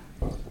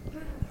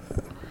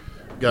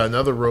 Got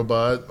another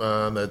robot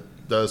that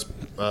does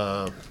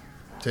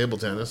table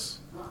tennis.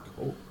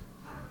 Cool.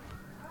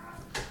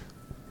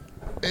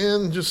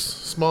 And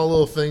just small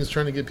little things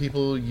trying to get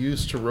people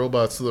used to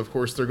robots. So, of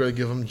course, they're going to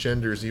give them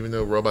genders, even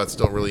though robots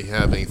don't really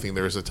have anything.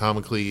 They're as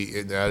atomically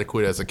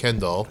inadequate as a Ken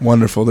doll.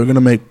 Wonderful. They're going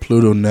to make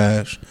Pluto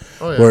Nash,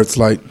 oh, yeah. where it's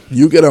like,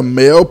 you get a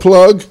male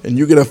plug and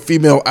you get a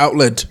female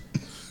outlet.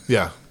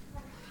 Yeah.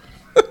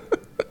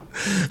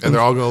 And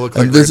they're all going to look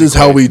like And this Randy is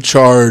how Quaid. we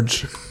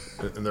charge.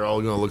 And they're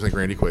all going to look like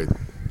Randy Quaid.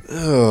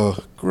 Oh,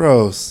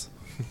 gross.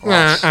 Oh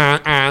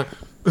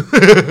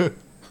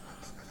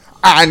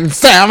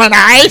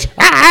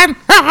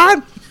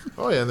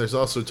yeah, and there's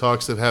also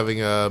talks of having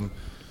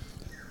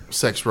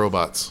sex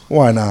robots.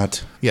 Why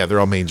not? Yeah, they're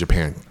all made in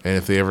Japan. And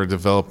if they ever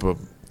develop a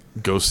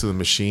Ghost of the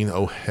Machine,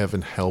 oh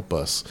heaven help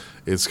us!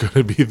 It's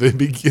gonna be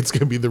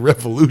the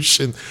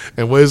revolution.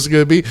 And what is it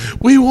gonna be?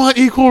 We want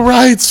equal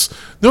rights.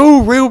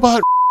 No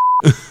robot.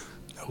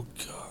 Oh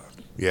God.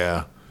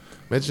 Yeah.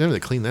 Imagine having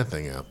to clean that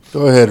thing out.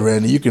 Go ahead,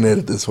 Randy. You can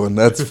edit this one.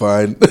 That's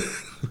fine.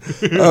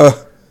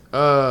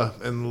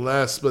 And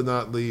last but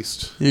not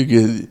least, you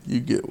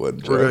get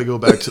one. Joe. We're gonna go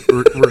back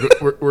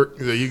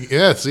to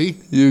yeah. See,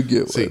 you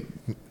get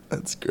one.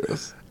 That's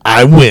gross.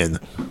 I win.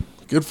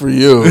 Good for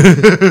you.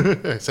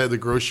 I just had to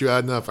gross you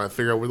out enough. I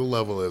figure out where the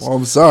level is. Well,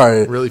 I'm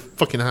sorry. Really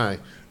fucking high.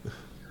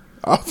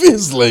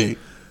 Obviously.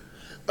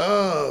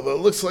 But it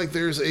looks like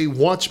there's a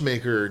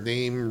watchmaker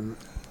named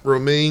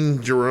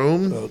Romain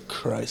Jerome. Oh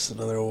Christ!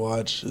 Another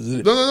watch? Is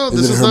it? No.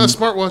 This is not a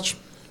smartwatch.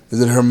 Is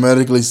it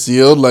hermetically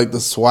sealed like the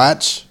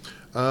Swatch?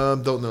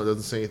 Don't know. It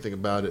doesn't say anything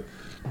about it.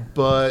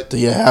 But do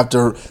you have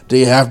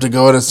to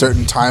go at a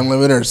certain time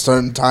limit or a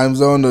certain time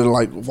zone to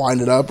like wind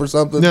it up or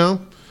something?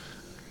 No.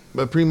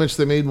 But pretty much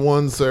they made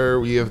ones where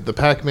we have the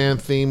Pac-Man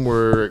theme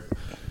where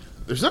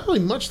there's not really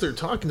much they're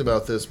talking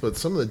about this, but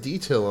some of the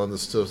detail on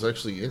this stuff is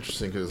actually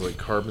interesting because like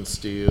carbon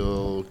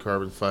steel,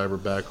 carbon fiber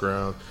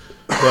background.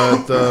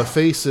 But the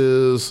face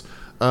is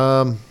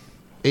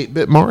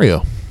 8-bit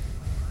Mario.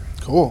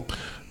 Cool. You want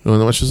to know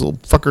how much this little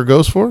fucker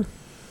goes for?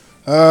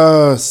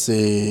 Let's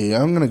see.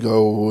 I'm going to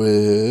go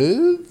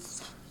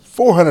with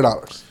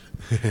 $400.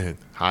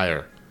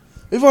 Higher.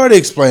 We've already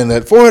explained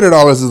that.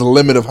 $400 is the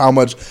limit of how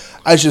much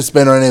I should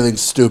spend on anything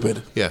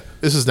stupid. Yeah.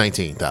 This is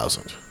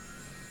 $19,000.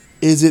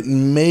 Is it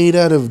made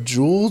out of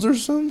jewels or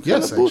something?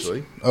 Yes,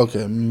 actually.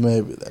 Okay,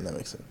 maybe that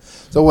makes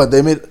sense. So what,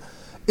 they made...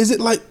 Is it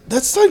like...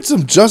 That's like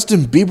some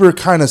Justin Bieber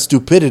kind of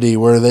stupidity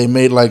where they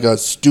made like a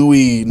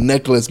Stewie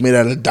necklace made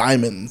out of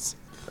diamonds.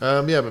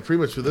 Yeah, but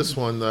pretty much for this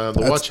one, the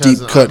That's watch deep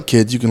has cut,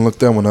 kids. You can look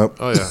that one up.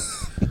 Oh, yeah.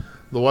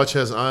 The watch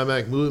has an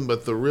automatic movement,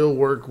 but the real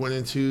work went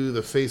into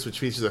the face, which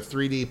features a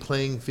 3D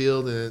playing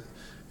field and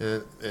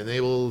it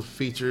enabled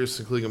features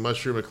including a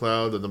mushroom, a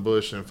cloud, and a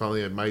bush, and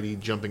finally a mighty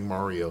jumping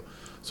Mario.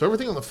 So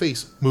everything on the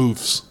face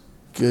moves.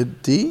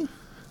 Good D.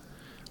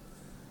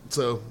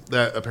 So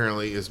that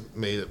apparently is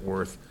made it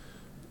worth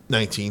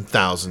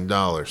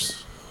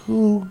 $19,000.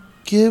 Who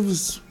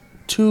gives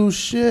two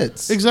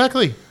shits?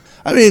 Exactly.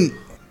 I mean,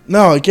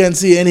 no, I can't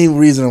see any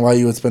reason why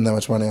you would spend that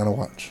much money on a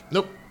watch.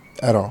 Nope.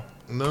 At all.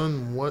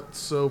 None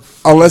whatsoever.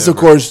 Unless, of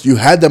course, you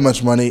had that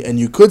much money and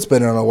you could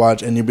spend it on a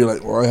watch, and you'd be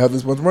like, "Well, I have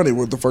this much money.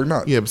 What the fuck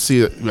not?" Yeah, but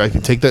see, I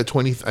can take that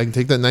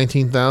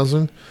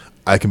 $19,000.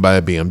 I can buy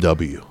a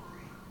BMW.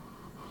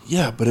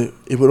 Yeah, but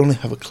it would only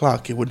have a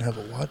clock. It wouldn't have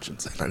a watch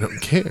inside. I don't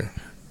care.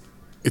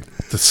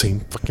 It's the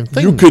same fucking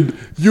thing.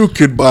 You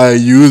could buy a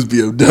used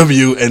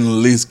BMW and at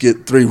least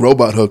get 3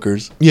 robot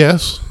hookers.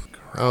 Yes.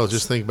 Oh,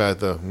 just think about it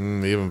though.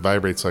 It even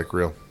vibrates like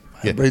real.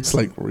 Vibrates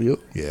like real?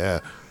 Yeah.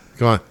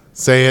 Come on,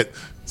 say it.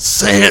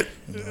 Say it.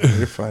 No,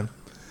 you're fine.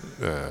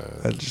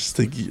 I just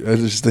think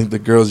the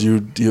girls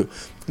you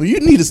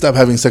need to stop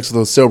having sex with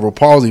those cerebral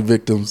palsy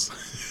victims.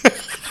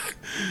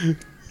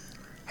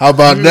 How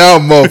about now,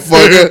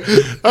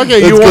 motherfucker?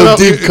 Okay, let's go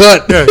deep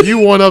cut. Yeah, you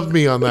one upped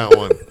me on that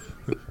one.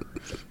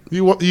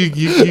 You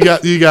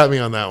got me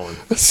on that one.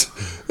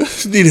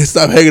 You need to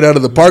stop hanging out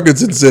at the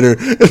Parkinson Center,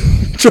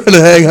 trying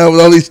to hang out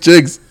with all these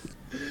chicks.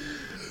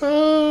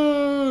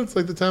 It's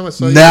like the time I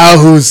saw you. Now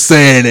who's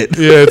saying it?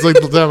 Yeah, it's like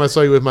the time I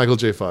saw you with Michael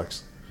J.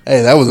 Fox.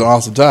 Hey, that was an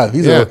awesome time.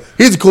 He's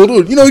a cool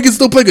dude. You know, he can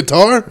still play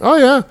guitar. Oh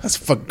yeah, that's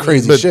fucking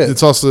crazy shit.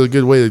 It's also a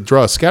good way to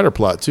draw a scatter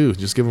plot too.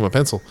 Just give him a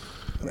pencil.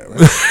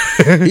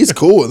 He's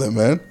cool with it,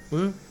 man.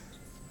 Yeah.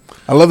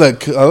 I love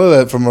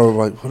that from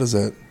what is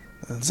that?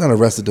 It's not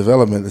Arrested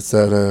Development. It's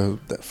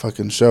that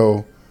fucking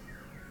show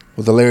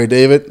with the Larry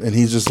David, and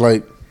he's just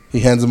like,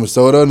 he hands him a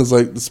soda and it's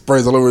like the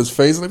sprays all over his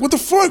face. Like, what the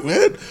fuck,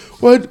 man?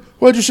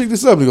 Why'd you shake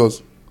this up? And he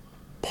goes,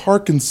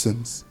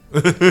 Parkinson's.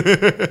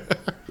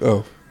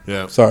 Oh,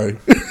 yeah. Sorry.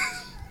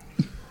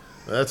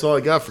 That's all I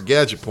got for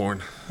gadget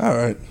porn. All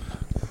right.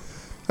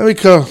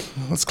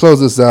 Let's close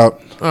this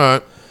out. All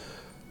right.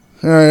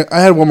 I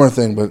had one more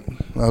thing, but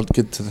I'll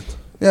get to the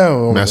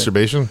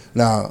masturbation.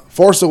 Now,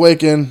 Force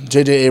Awakens,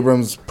 J.J.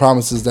 Abrams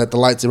promises that the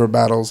lightsaber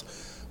battles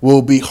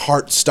will be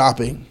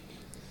heart-stopping,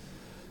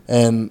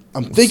 and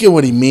I'm thinking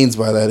what he means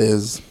by that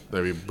is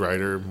they'll be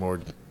brighter, more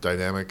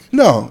dynamic.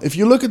 No, if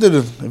you look at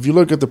the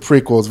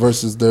prequels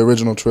versus the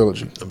original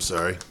trilogy. I'm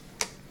sorry.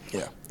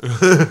 Yeah.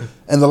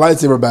 And the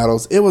lightsaber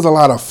battles, it was a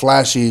lot of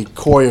flashy,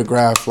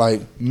 choreographed,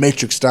 like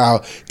Matrix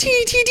style.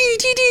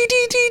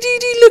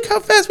 Look how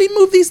fast we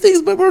move these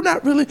things, but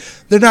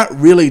they're not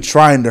really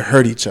trying to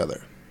hurt each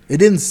other. It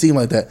didn't seem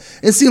like that.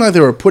 It seemed like they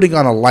were putting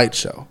on a light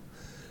show.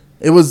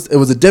 It was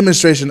a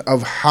demonstration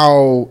of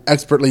how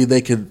expertly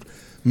they could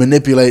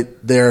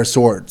manipulate their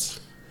swords.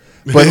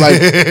 But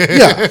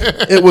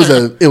it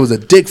was a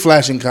dick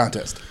flashing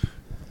contest.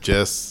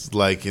 Just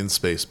like in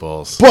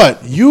Spaceballs.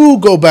 But you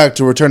go back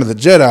to Return of the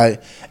Jedi,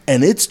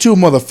 and it's 2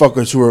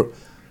 motherfuckers who are...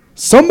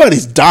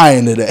 Somebody's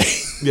dying today.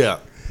 Yeah.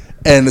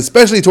 And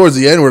especially towards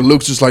the end where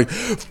Luke's just like,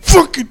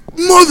 fucking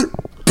mother,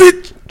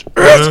 bitch.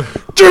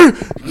 Do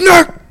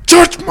not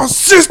touch my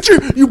sister,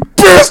 you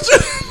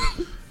bastard!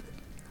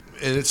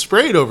 And it's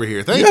sprayed over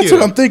here. Thank you. That's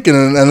what I'm thinking,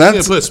 and that's I'm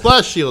gonna put a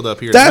splash shield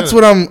up here. That's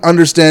what I'm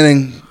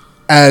understanding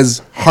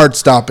as heart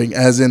stopping,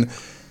 as in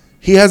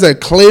he has a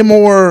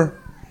claymore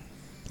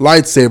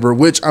lightsaber,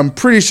 which I'm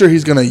pretty sure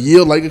he's gonna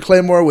yield like a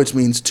claymore, which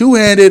means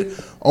two-handed,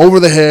 over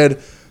the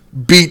head,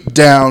 beat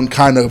down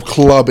kind of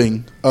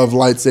clubbing of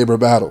lightsaber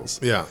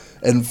battles. Yeah.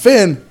 And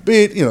Finn,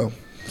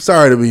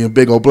 sorry to be a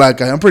big old black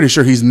guy, I'm pretty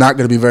sure he's not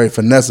gonna be very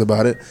finesse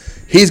about it.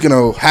 He's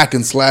gonna hack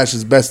and slash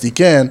as best he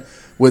can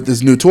with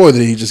this new toy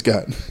that he just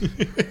got.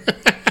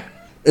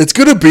 It's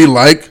going to be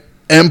like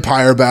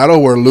Empire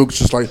Battle where Luke's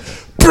just like,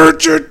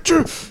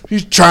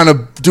 he's trying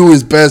to do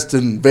his best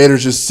and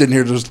Vader's just sitting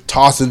here just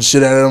tossing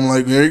shit at him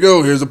like, here you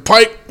go, here's a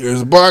pipe, here's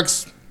a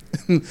box.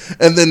 And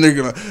then they're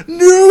going to,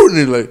 no,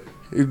 and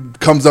it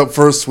comes up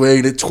for a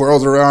swing, it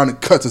twirls around and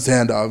cuts his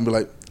hand off and be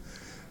like,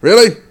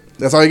 really?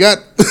 That's all you got?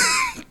 Do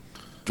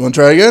you want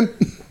to try again?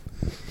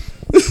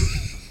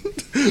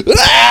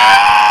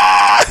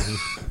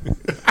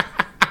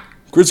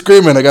 Quit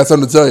screaming, I got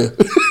something to tell you.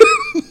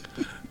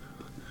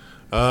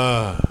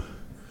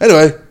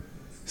 Anyway,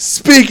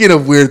 speaking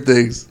of weird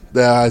things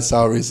that I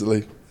saw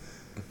recently,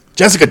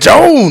 Jessica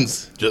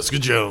Jones.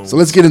 So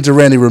let's get into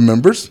Randy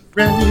Remembers.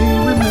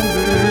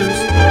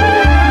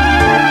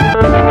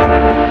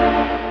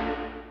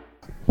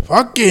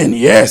 Fucking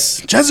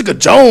yes, Jessica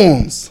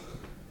Jones.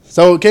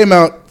 So it came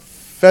out not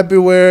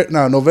February.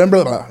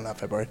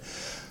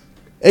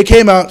 It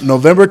came out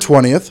November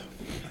 20th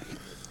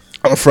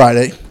on a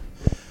Friday.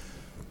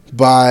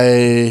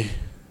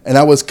 And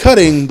I was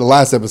cutting the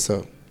last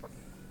episode.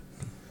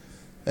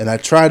 And I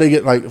tried to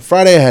get,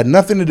 Friday I had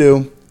nothing to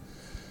do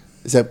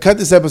except cut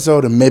this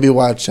episode and maybe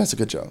watch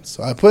Jessica Jones.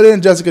 So I put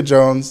in Jessica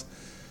Jones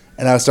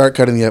and I start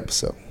cutting the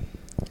episode.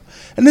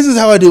 And this is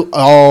how I do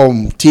all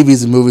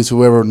TVs and movies,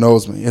 whoever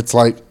knows me. It's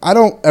like, I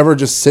don't ever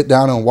just sit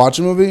down and watch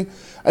a movie.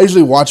 I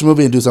usually watch a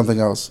movie and do something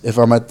else if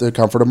I'm at the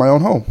comfort of my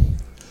own home.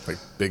 Like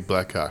Big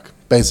Black Cock.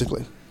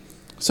 Basically.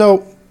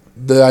 So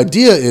the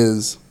idea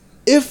is,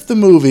 if the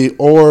movie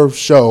or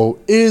show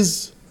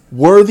is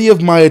worthy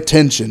of my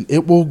attention,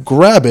 it will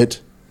grab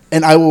it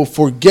and I will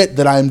forget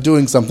that I'm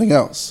doing something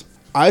else.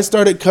 I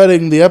started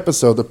cutting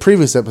the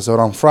previous episode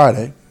on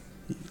Friday.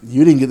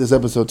 You didn't get this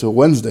episode till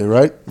Wednesday,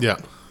 right? Yeah.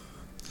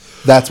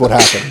 That's what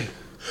happened.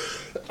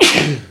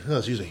 Oh,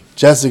 excuse me.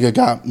 Jessica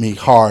got me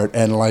hard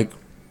and I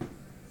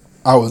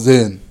was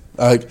in.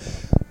 I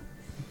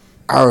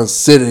was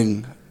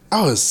sitting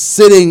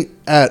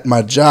at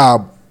my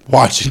job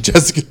watching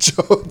Jessica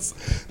Jones,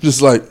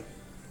 just like,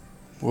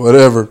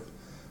 whatever.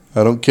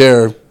 I don't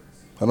care.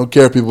 I don't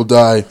care if people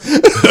die.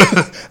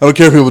 I don't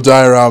care if people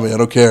die around me. I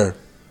don't care.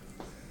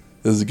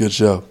 This is a good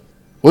show.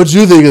 What did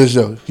you think of the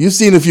show? You've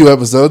seen a few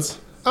episodes.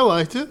 I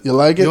liked it. You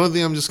like it? The only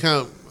thing I'm just kind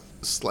of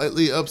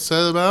slightly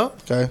upset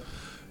about. Okay.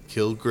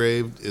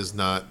 Kilgrave is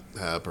not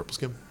purple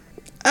skin.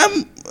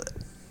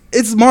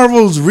 It's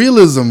Marvel's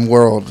realism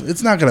world.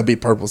 It's not going to be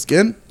purple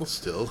skin. We'll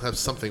still have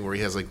something where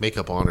he has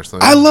makeup on or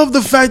something. I love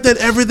the fact that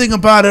everything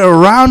about it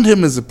around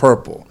him is a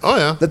purple. Oh,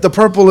 yeah. That the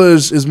purple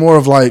is more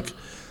of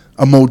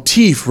a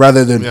motif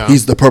rather than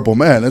he's the purple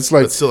man. It's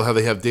like, but still how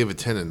they have David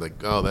Tennant.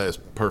 That is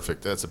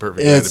perfect. That's the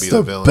perfect guy to be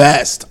the villain.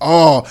 Best.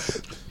 Oh,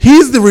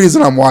 he's the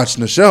reason I'm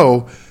watching the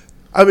show.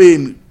 I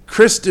mean,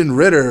 Kristen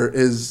Ritter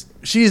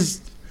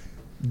she's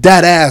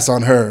that ass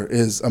on her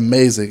is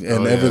amazing,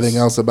 and everything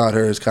else about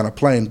her is kind of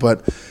plain.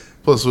 But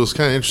plus, it was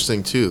kind of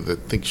interesting too. That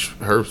I think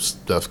her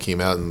stuff came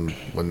out in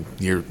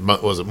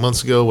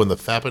months ago when the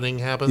fappening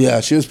happened. Yeah,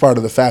 she was part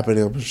of the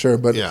fappening for sure.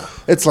 But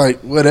it's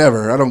like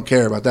whatever. I don't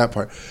care about that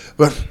part.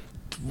 But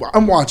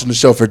I'm watching the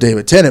show for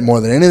David Tennant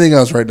more than anything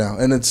else right now,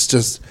 and it's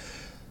just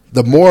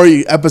the more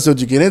episodes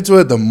you get into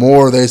it, the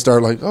more they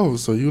start like, oh,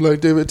 so you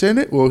like David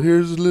Tennant? Well,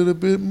 here's a little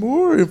bit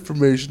more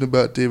information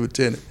about David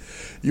Tennant.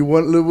 You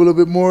want a little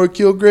bit more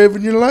Kilgrave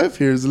in your life?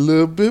 Here's a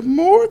little bit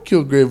more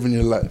Kilgrave in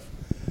your life.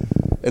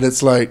 And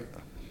it's like,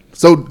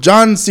 so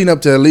John's seen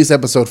up to at least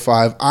episode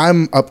 5.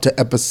 I'm up to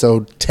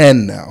episode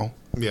 10 now.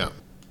 Yeah.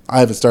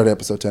 I haven't started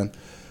episode 10.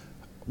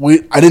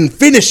 I didn't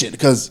finish it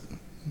because,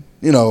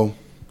 real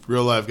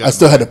life. I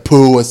still had to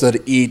poo. I still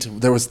had to eat.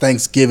 There was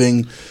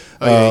Thanksgiving.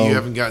 Oh, yeah, you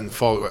haven't gotten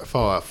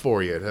Fallout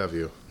 4 yet, have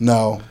you?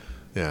 No.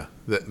 Yeah,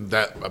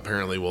 that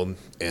apparently will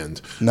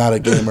end. Not a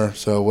gamer,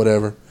 so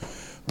whatever.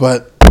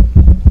 But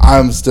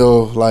I'm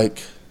still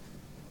like,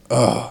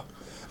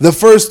 the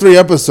first 3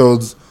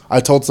 episodes, I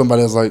told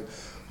somebody, I was like,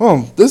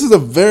 oh, this is a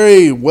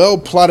very well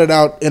plotted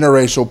out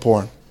interracial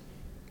porn.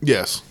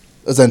 Yes.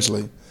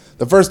 Essentially.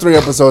 The first 3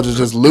 episodes is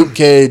just Luke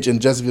Cage and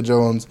Jessica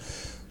Jones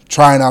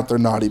trying out their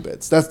naughty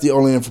bits. That's the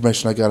only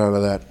information I got out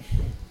of that.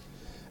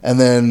 And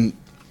then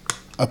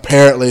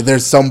apparently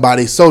there's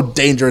somebody so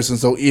dangerous and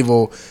so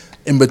evil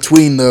in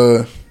between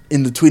the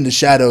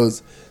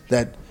shadows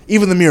that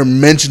even the mere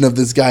mention of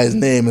this guy's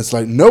name, it's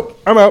like, nope,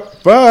 I'm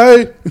out.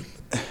 Bye.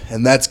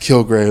 And that's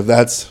Kilgrave.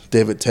 That's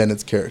David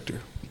Tennant's character.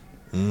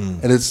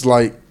 And it's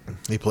like,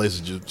 he plays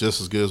it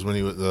just as good as when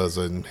he was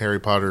in Harry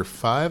Potter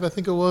 5, I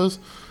think it was,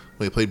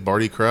 when he played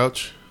Barty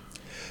Crouch.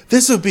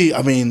 This would be.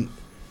 I mean,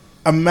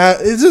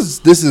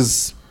 this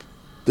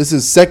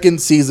is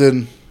second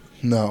season.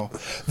 No,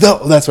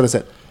 that's what I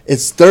said.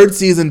 It's third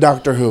season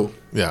Doctor Who.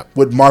 Yeah.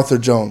 With Martha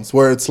Jones,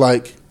 where it's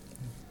like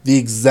the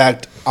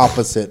exact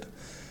opposite.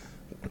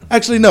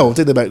 Actually, no,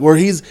 take that back. Where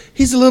he's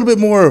a little bit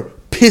more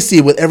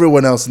pissy with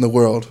everyone else in the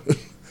world.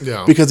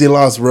 Yeah. Because he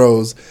lost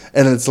Rose,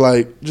 and it's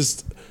like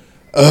just,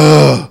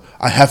 I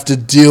have to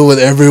deal with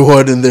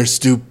everyone and their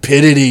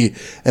stupidity,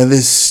 and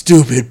this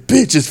stupid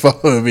bitch is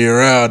following me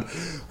around.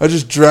 I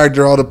just dragged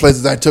her all the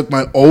places. I took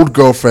my old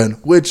girlfriend,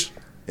 which,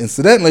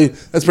 incidentally,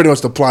 that's pretty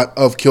much the plot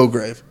of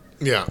Kilgrave.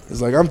 Yeah.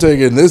 It's like, I'm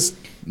taking this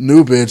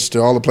new bitch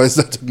to all the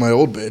places I took my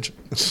old bitch.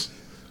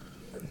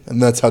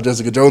 And that's how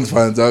Jessica Jones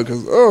finds out,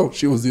 because,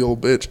 she was the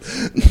old bitch.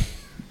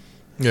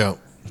 Yeah.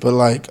 But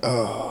like,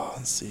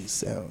 let's see,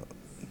 Sam.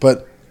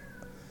 But,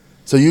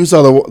 so you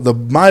saw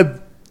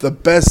the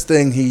best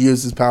thing he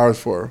used his powers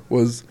for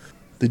was,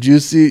 did you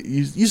see,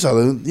 you saw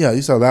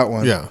that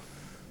one. Yeah.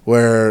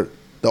 Where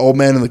the old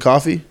man in the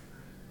coffee.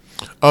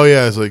 Oh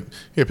yeah, it's like,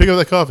 here, pick up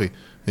that coffee.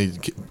 And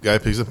the guy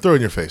picks it up, throw it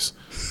in your face.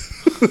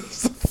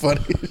 It's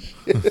funny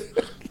shit.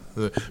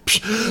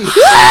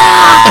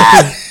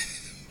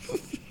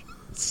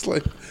 It's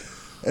like,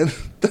 and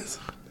that's,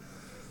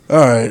 all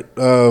right.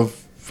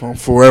 For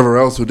whoever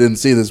else who didn't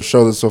see this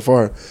show this so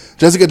far,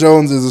 Jessica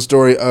Jones is a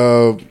story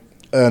of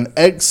an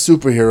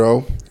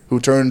ex-superhero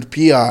who turned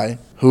PI,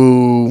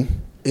 who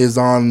is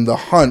on the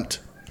hunt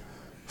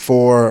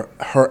for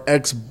her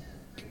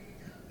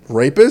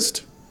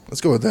ex-rapist.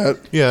 Let's go with that.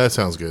 Yeah, that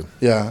sounds good.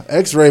 Yeah,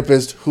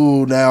 ex-rapist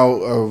who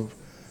now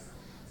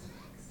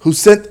who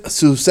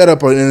set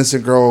up an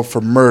innocent girl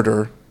for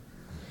murder,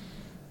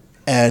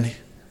 and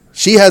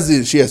she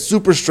has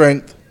super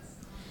strength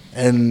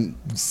and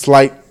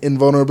slight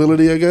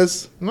invulnerability, I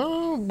guess.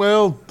 No,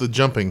 well, the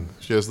jumping.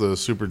 She has the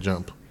super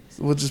jump,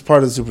 which is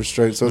part of the super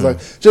strength. So it's like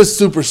just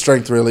super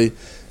strength, really.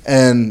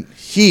 And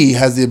he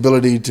has the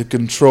ability to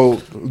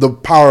control the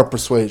power of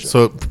persuasion.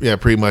 So yeah,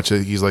 pretty much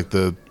he's like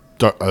the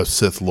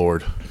Sith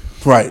Lord,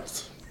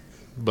 right?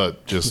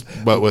 But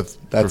with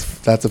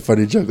that's a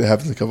funny joke that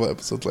happens a couple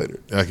episodes later.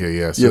 Okay,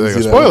 yeah. So there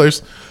you go.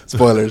 Spoilers.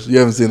 Spoilers. You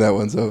haven't seen that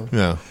one, so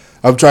yeah.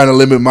 I'm trying to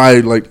limit my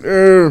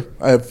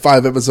I have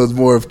 5 episodes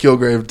more of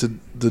Kilgrave to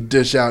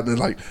dish out, and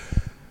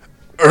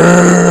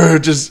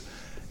just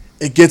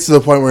it gets to the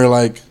point where you're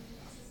like,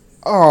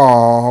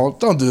 oh,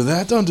 don't do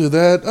that.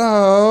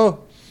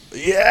 Oh,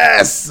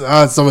 yes,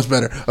 it's so much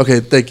better.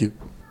 Okay, thank you.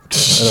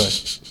 Anyway,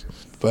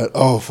 but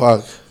oh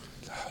fuck,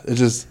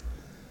 it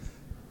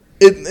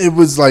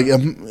was like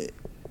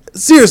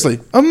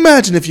seriously.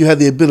 Imagine if you had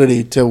the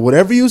ability to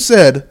whatever you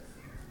said,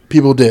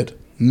 people did,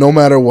 no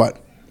matter what.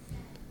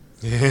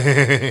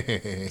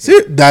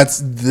 See, that's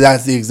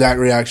the exact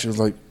reaction. It's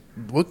like,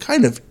 what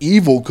kind of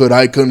evil could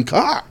I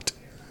concoct?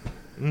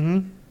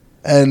 Mm-hmm.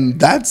 And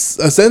that's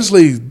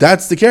essentially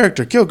the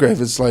character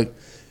Kilgrave. It's like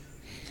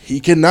he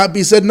cannot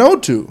be said no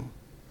to,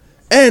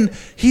 and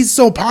he's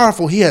so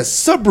powerful. He has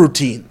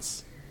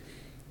subroutines.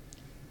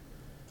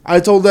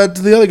 I told that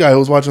to the other guy who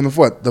was watching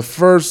the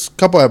first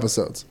couple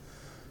episodes,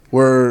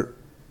 where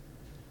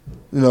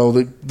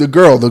the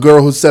girl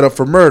who's set up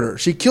for murder,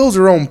 she kills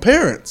her own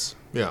parents.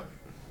 Yeah.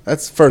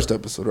 That's first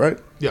episode, right?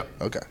 Yeah.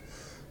 Okay.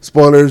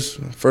 Spoilers,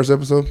 first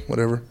episode,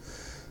 whatever.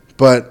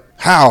 But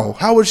how?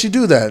 How would she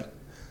do that?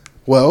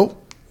 Well,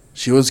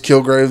 she was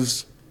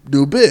Kilgrave's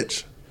new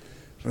bitch.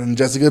 And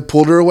Jessica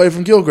pulled her away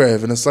from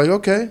Kilgrave. And it's like,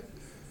 okay.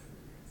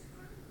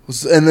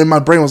 And then my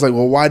brain was like,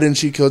 well, why didn't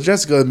she kill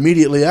Jessica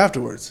immediately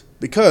afterwards?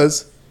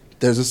 Because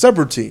there's a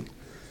subroutine.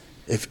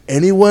 If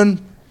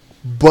anyone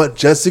but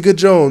Jessica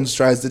Jones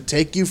tries to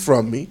take you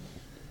from me,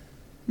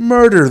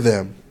 murder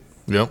them.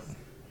 Yep.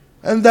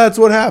 And that's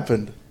what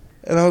happened.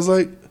 And I was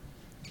like,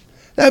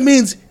 that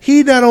means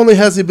he not only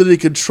has the ability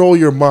to control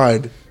your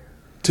mind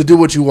to do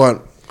what you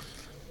want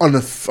on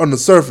the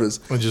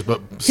surface,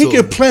 he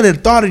can plant a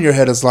thought in your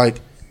head. It's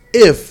like,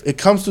 if it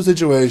comes to a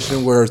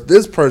situation where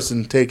this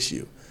person takes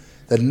you,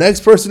 the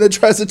next person that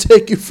tries to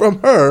take you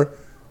from her,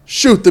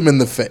 shoot them in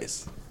the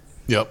face.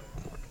 Yep.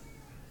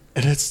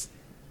 And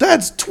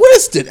that's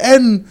twisted.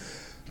 And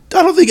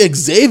I don't think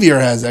Xavier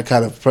has that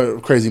kind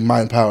of crazy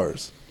mind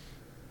powers.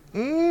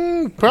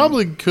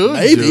 Probably could.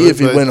 Maybe if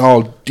he went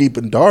all deep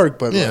and dark,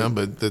 but yeah,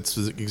 but that's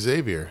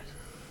Xavier.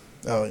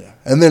 Oh yeah,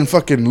 and then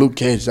fucking Luke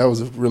Cage. That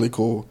was really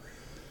cool.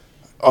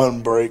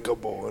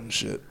 Unbreakable and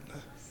shit.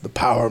 The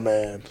Power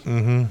Man.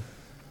 Mm-hmm.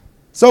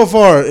 So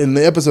far in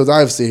the episodes I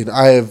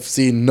have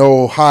seen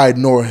no hide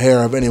nor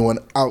hair of anyone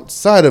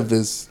outside of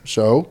this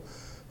show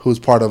who's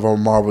part of our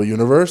Marvel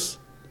universe.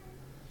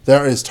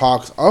 There is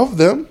talks of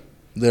them.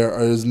 There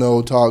is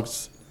no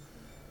talks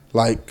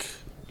like.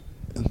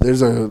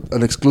 There's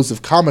an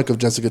exclusive comic of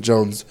Jessica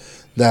Jones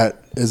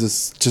that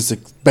is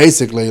just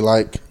basically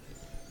like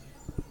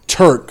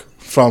Turk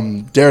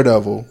from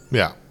Daredevil.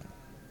 Yeah,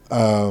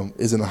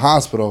 is in the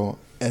hospital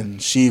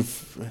and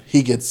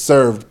he gets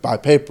served by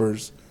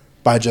papers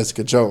by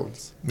Jessica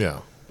Jones. Yeah,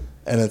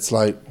 and it's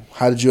like,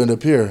 how did you end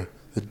up here?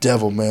 The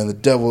devil, man, the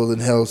devil in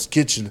Hell's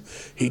Kitchen.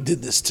 He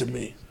did this to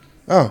me.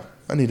 Oh,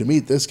 I need to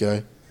meet this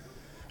guy.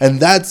 And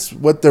that's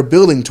what they're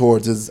building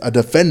towards is a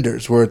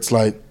Defenders, where it's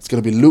like it's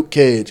going to be Luke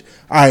Cage,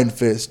 Iron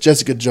Fist,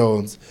 Jessica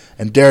Jones,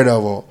 and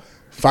Daredevil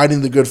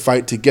fighting the good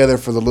fight together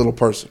for the little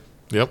person.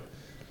 Yep.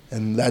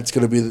 And that's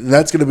going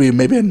to be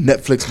maybe a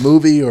Netflix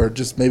movie or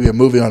just maybe a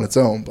movie on its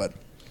own. But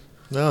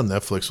no,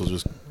 Netflix will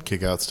just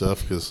kick out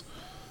stuff because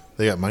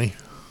they got money.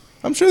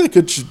 I'm sure they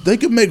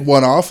could make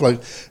one off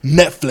like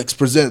Netflix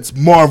presents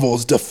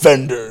Marvel's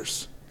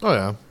Defenders. Oh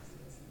yeah.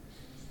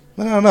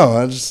 I don't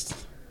know.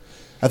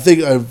 I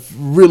think I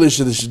really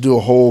should do a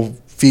whole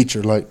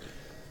feature like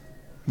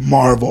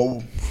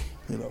Marvel,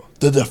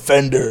 the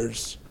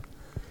Defenders,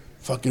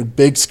 fucking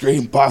big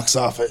screen box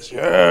office,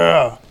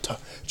 yeah.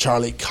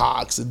 Charlie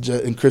Cox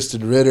and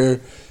Kristen Ritter,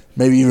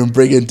 maybe even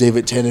bring in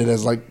David Tennant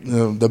as like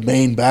the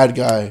main bad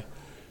guy.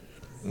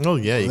 Oh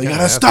yeah, they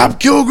gotta stop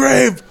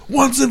Kilgrave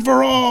once and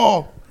for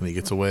all. And he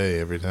gets away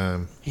every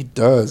time. He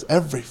does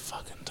every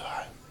fucking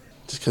time,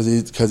 just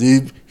because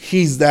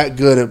he's that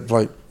good at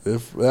like.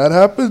 If that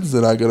happens,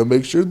 then I gotta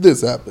make sure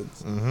this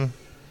happens. Mm-hmm.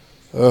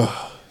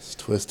 Ugh, it's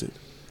twisted.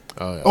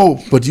 Oh, yeah.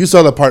 Oh, but you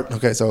saw the part.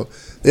 Okay, so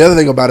the other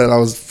thing about it I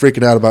was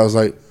freaking out about was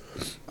like,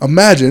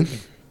 imagine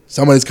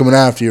somebody's coming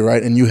after you,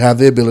 right? And you have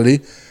the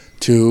ability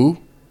to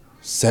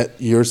set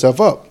yourself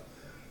up.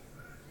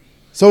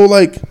 So,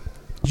 like,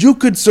 you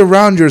could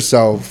surround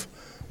yourself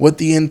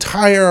with an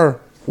entire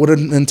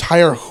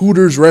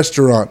Hooters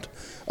restaurant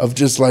of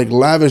just like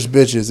lavish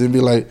bitches and be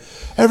like,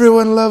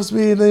 everyone loves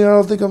me and they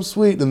all think I'm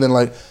sweet. And then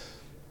like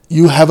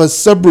you have a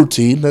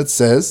subroutine that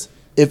says,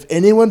 if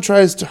anyone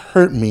tries to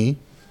hurt me,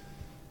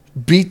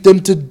 beat them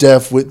to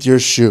death with your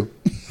shoe.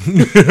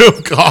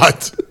 Oh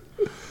God.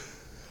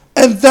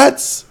 And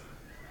that's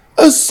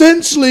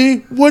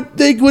essentially what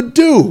they would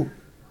do.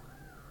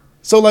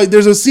 So like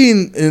there's a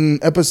scene in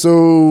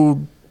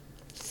episode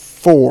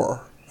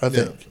 4, I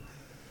think,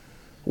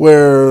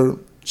 where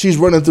she's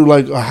running through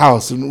like a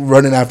house and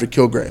running after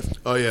Kilgrave.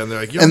 Oh yeah, and they're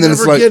like, "You'll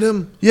never get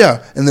him."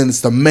 Yeah, and then it's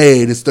the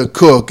maid, it's the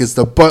cook, it's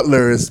the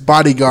butler, it's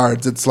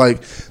bodyguards, it's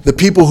like the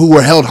people who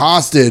were held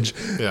hostage,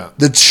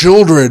 the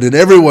children, and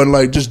everyone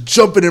like just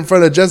jumping in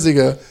front of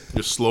Jessica,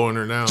 just slowing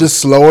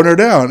her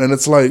down, and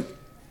it's like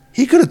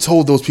he could have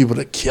told those people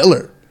to kill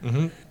her.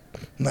 Mm-hmm.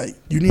 Like,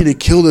 you need to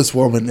kill this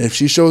woman. If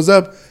she shows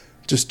up,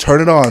 just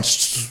turn it on,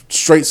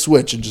 straight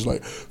switch, and just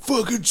like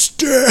fucking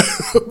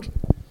stab.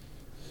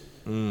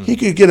 He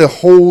could get a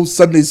whole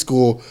Sunday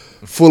school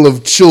full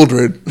of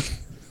children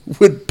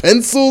with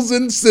pencils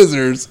and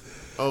scissors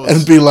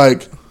and be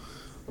like,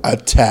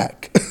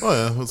 attack. Oh,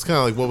 yeah. It's kind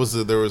of like, what was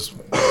it? There was,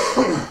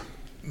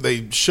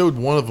 they showed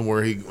one of them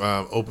where he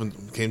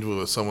came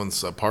to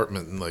someone's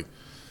apartment and like,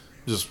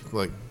 just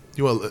like,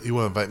 you want to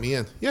invite me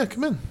in? Yeah,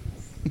 come in.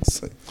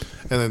 Like,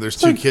 and then there's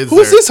two kids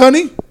Who's there. this,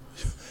 honey?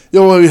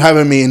 You'll be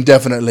having me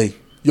indefinitely.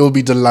 You'll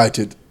be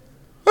delighted.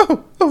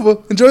 Oh,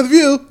 well, enjoy the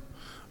view.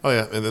 Oh,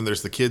 yeah. And then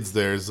there's the kids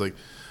there. It's like,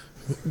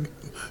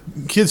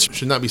 kids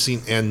should not be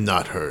seen and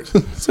not heard.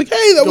 It's like,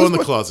 hey, go in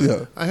the closet.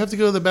 Yeah. I have to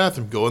go to the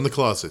bathroom. Go in the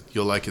closet.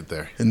 You'll like it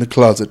there. In the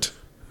closet.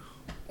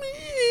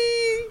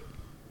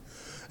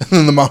 And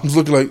then the mom's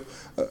looking like,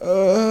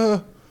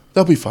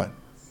 they'll be fine.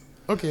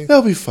 Okay.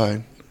 They'll be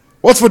fine.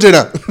 What's for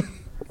dinner?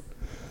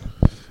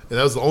 And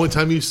that was the only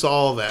time you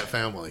saw that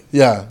family.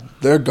 Yeah.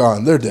 They're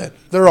gone. They're dead.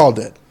 They're all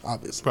dead,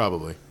 obviously.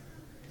 Probably.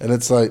 And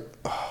it's like,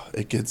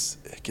 it gets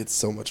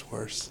so much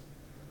worse.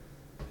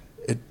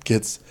 It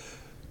gets,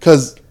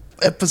 because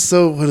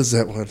episode, what is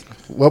that one?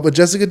 What Would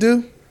Jessica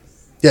Do?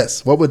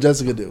 Yes, What Would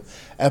Jessica Do?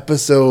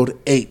 Episode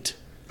 8.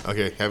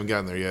 Okay, haven't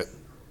gotten there yet.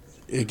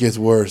 It gets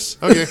worse.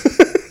 Okay,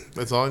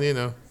 that's all I need to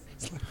know.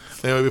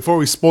 Anyway, before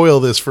we spoil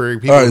this for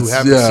people who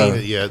haven't seen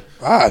it yet.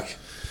 Fuck.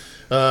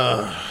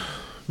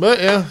 But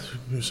yeah,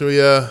 should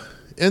we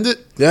end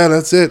it? Yeah,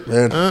 that's it,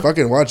 man.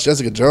 Fucking watch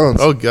Jessica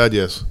Jones. Oh, God,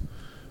 yes.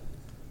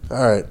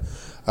 All right.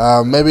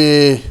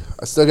 Maybe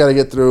I still got to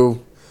get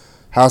through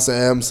House of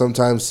M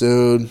sometime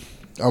soon.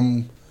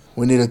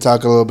 We need to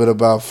talk a little bit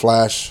about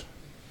Flash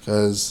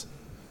because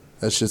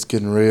that shit's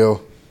getting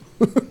real.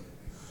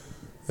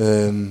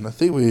 And I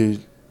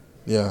think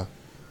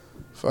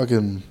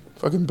fucking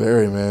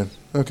Barry, man.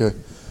 Okay.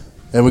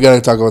 And we got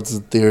to talk about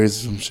some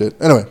theories and some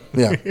shit. Anyway,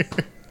 yeah.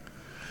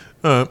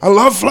 I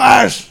love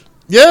Flash.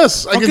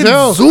 Yes, I can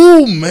tell.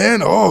 Zoom,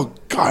 man. Oh,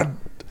 God.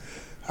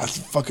 That's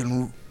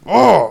fucking...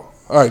 Oh.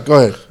 All right, go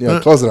ahead. Yeah,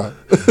 close it out.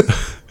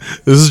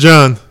 This is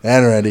John.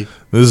 And Randy.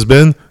 This has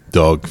been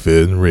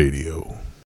DogFin Radio.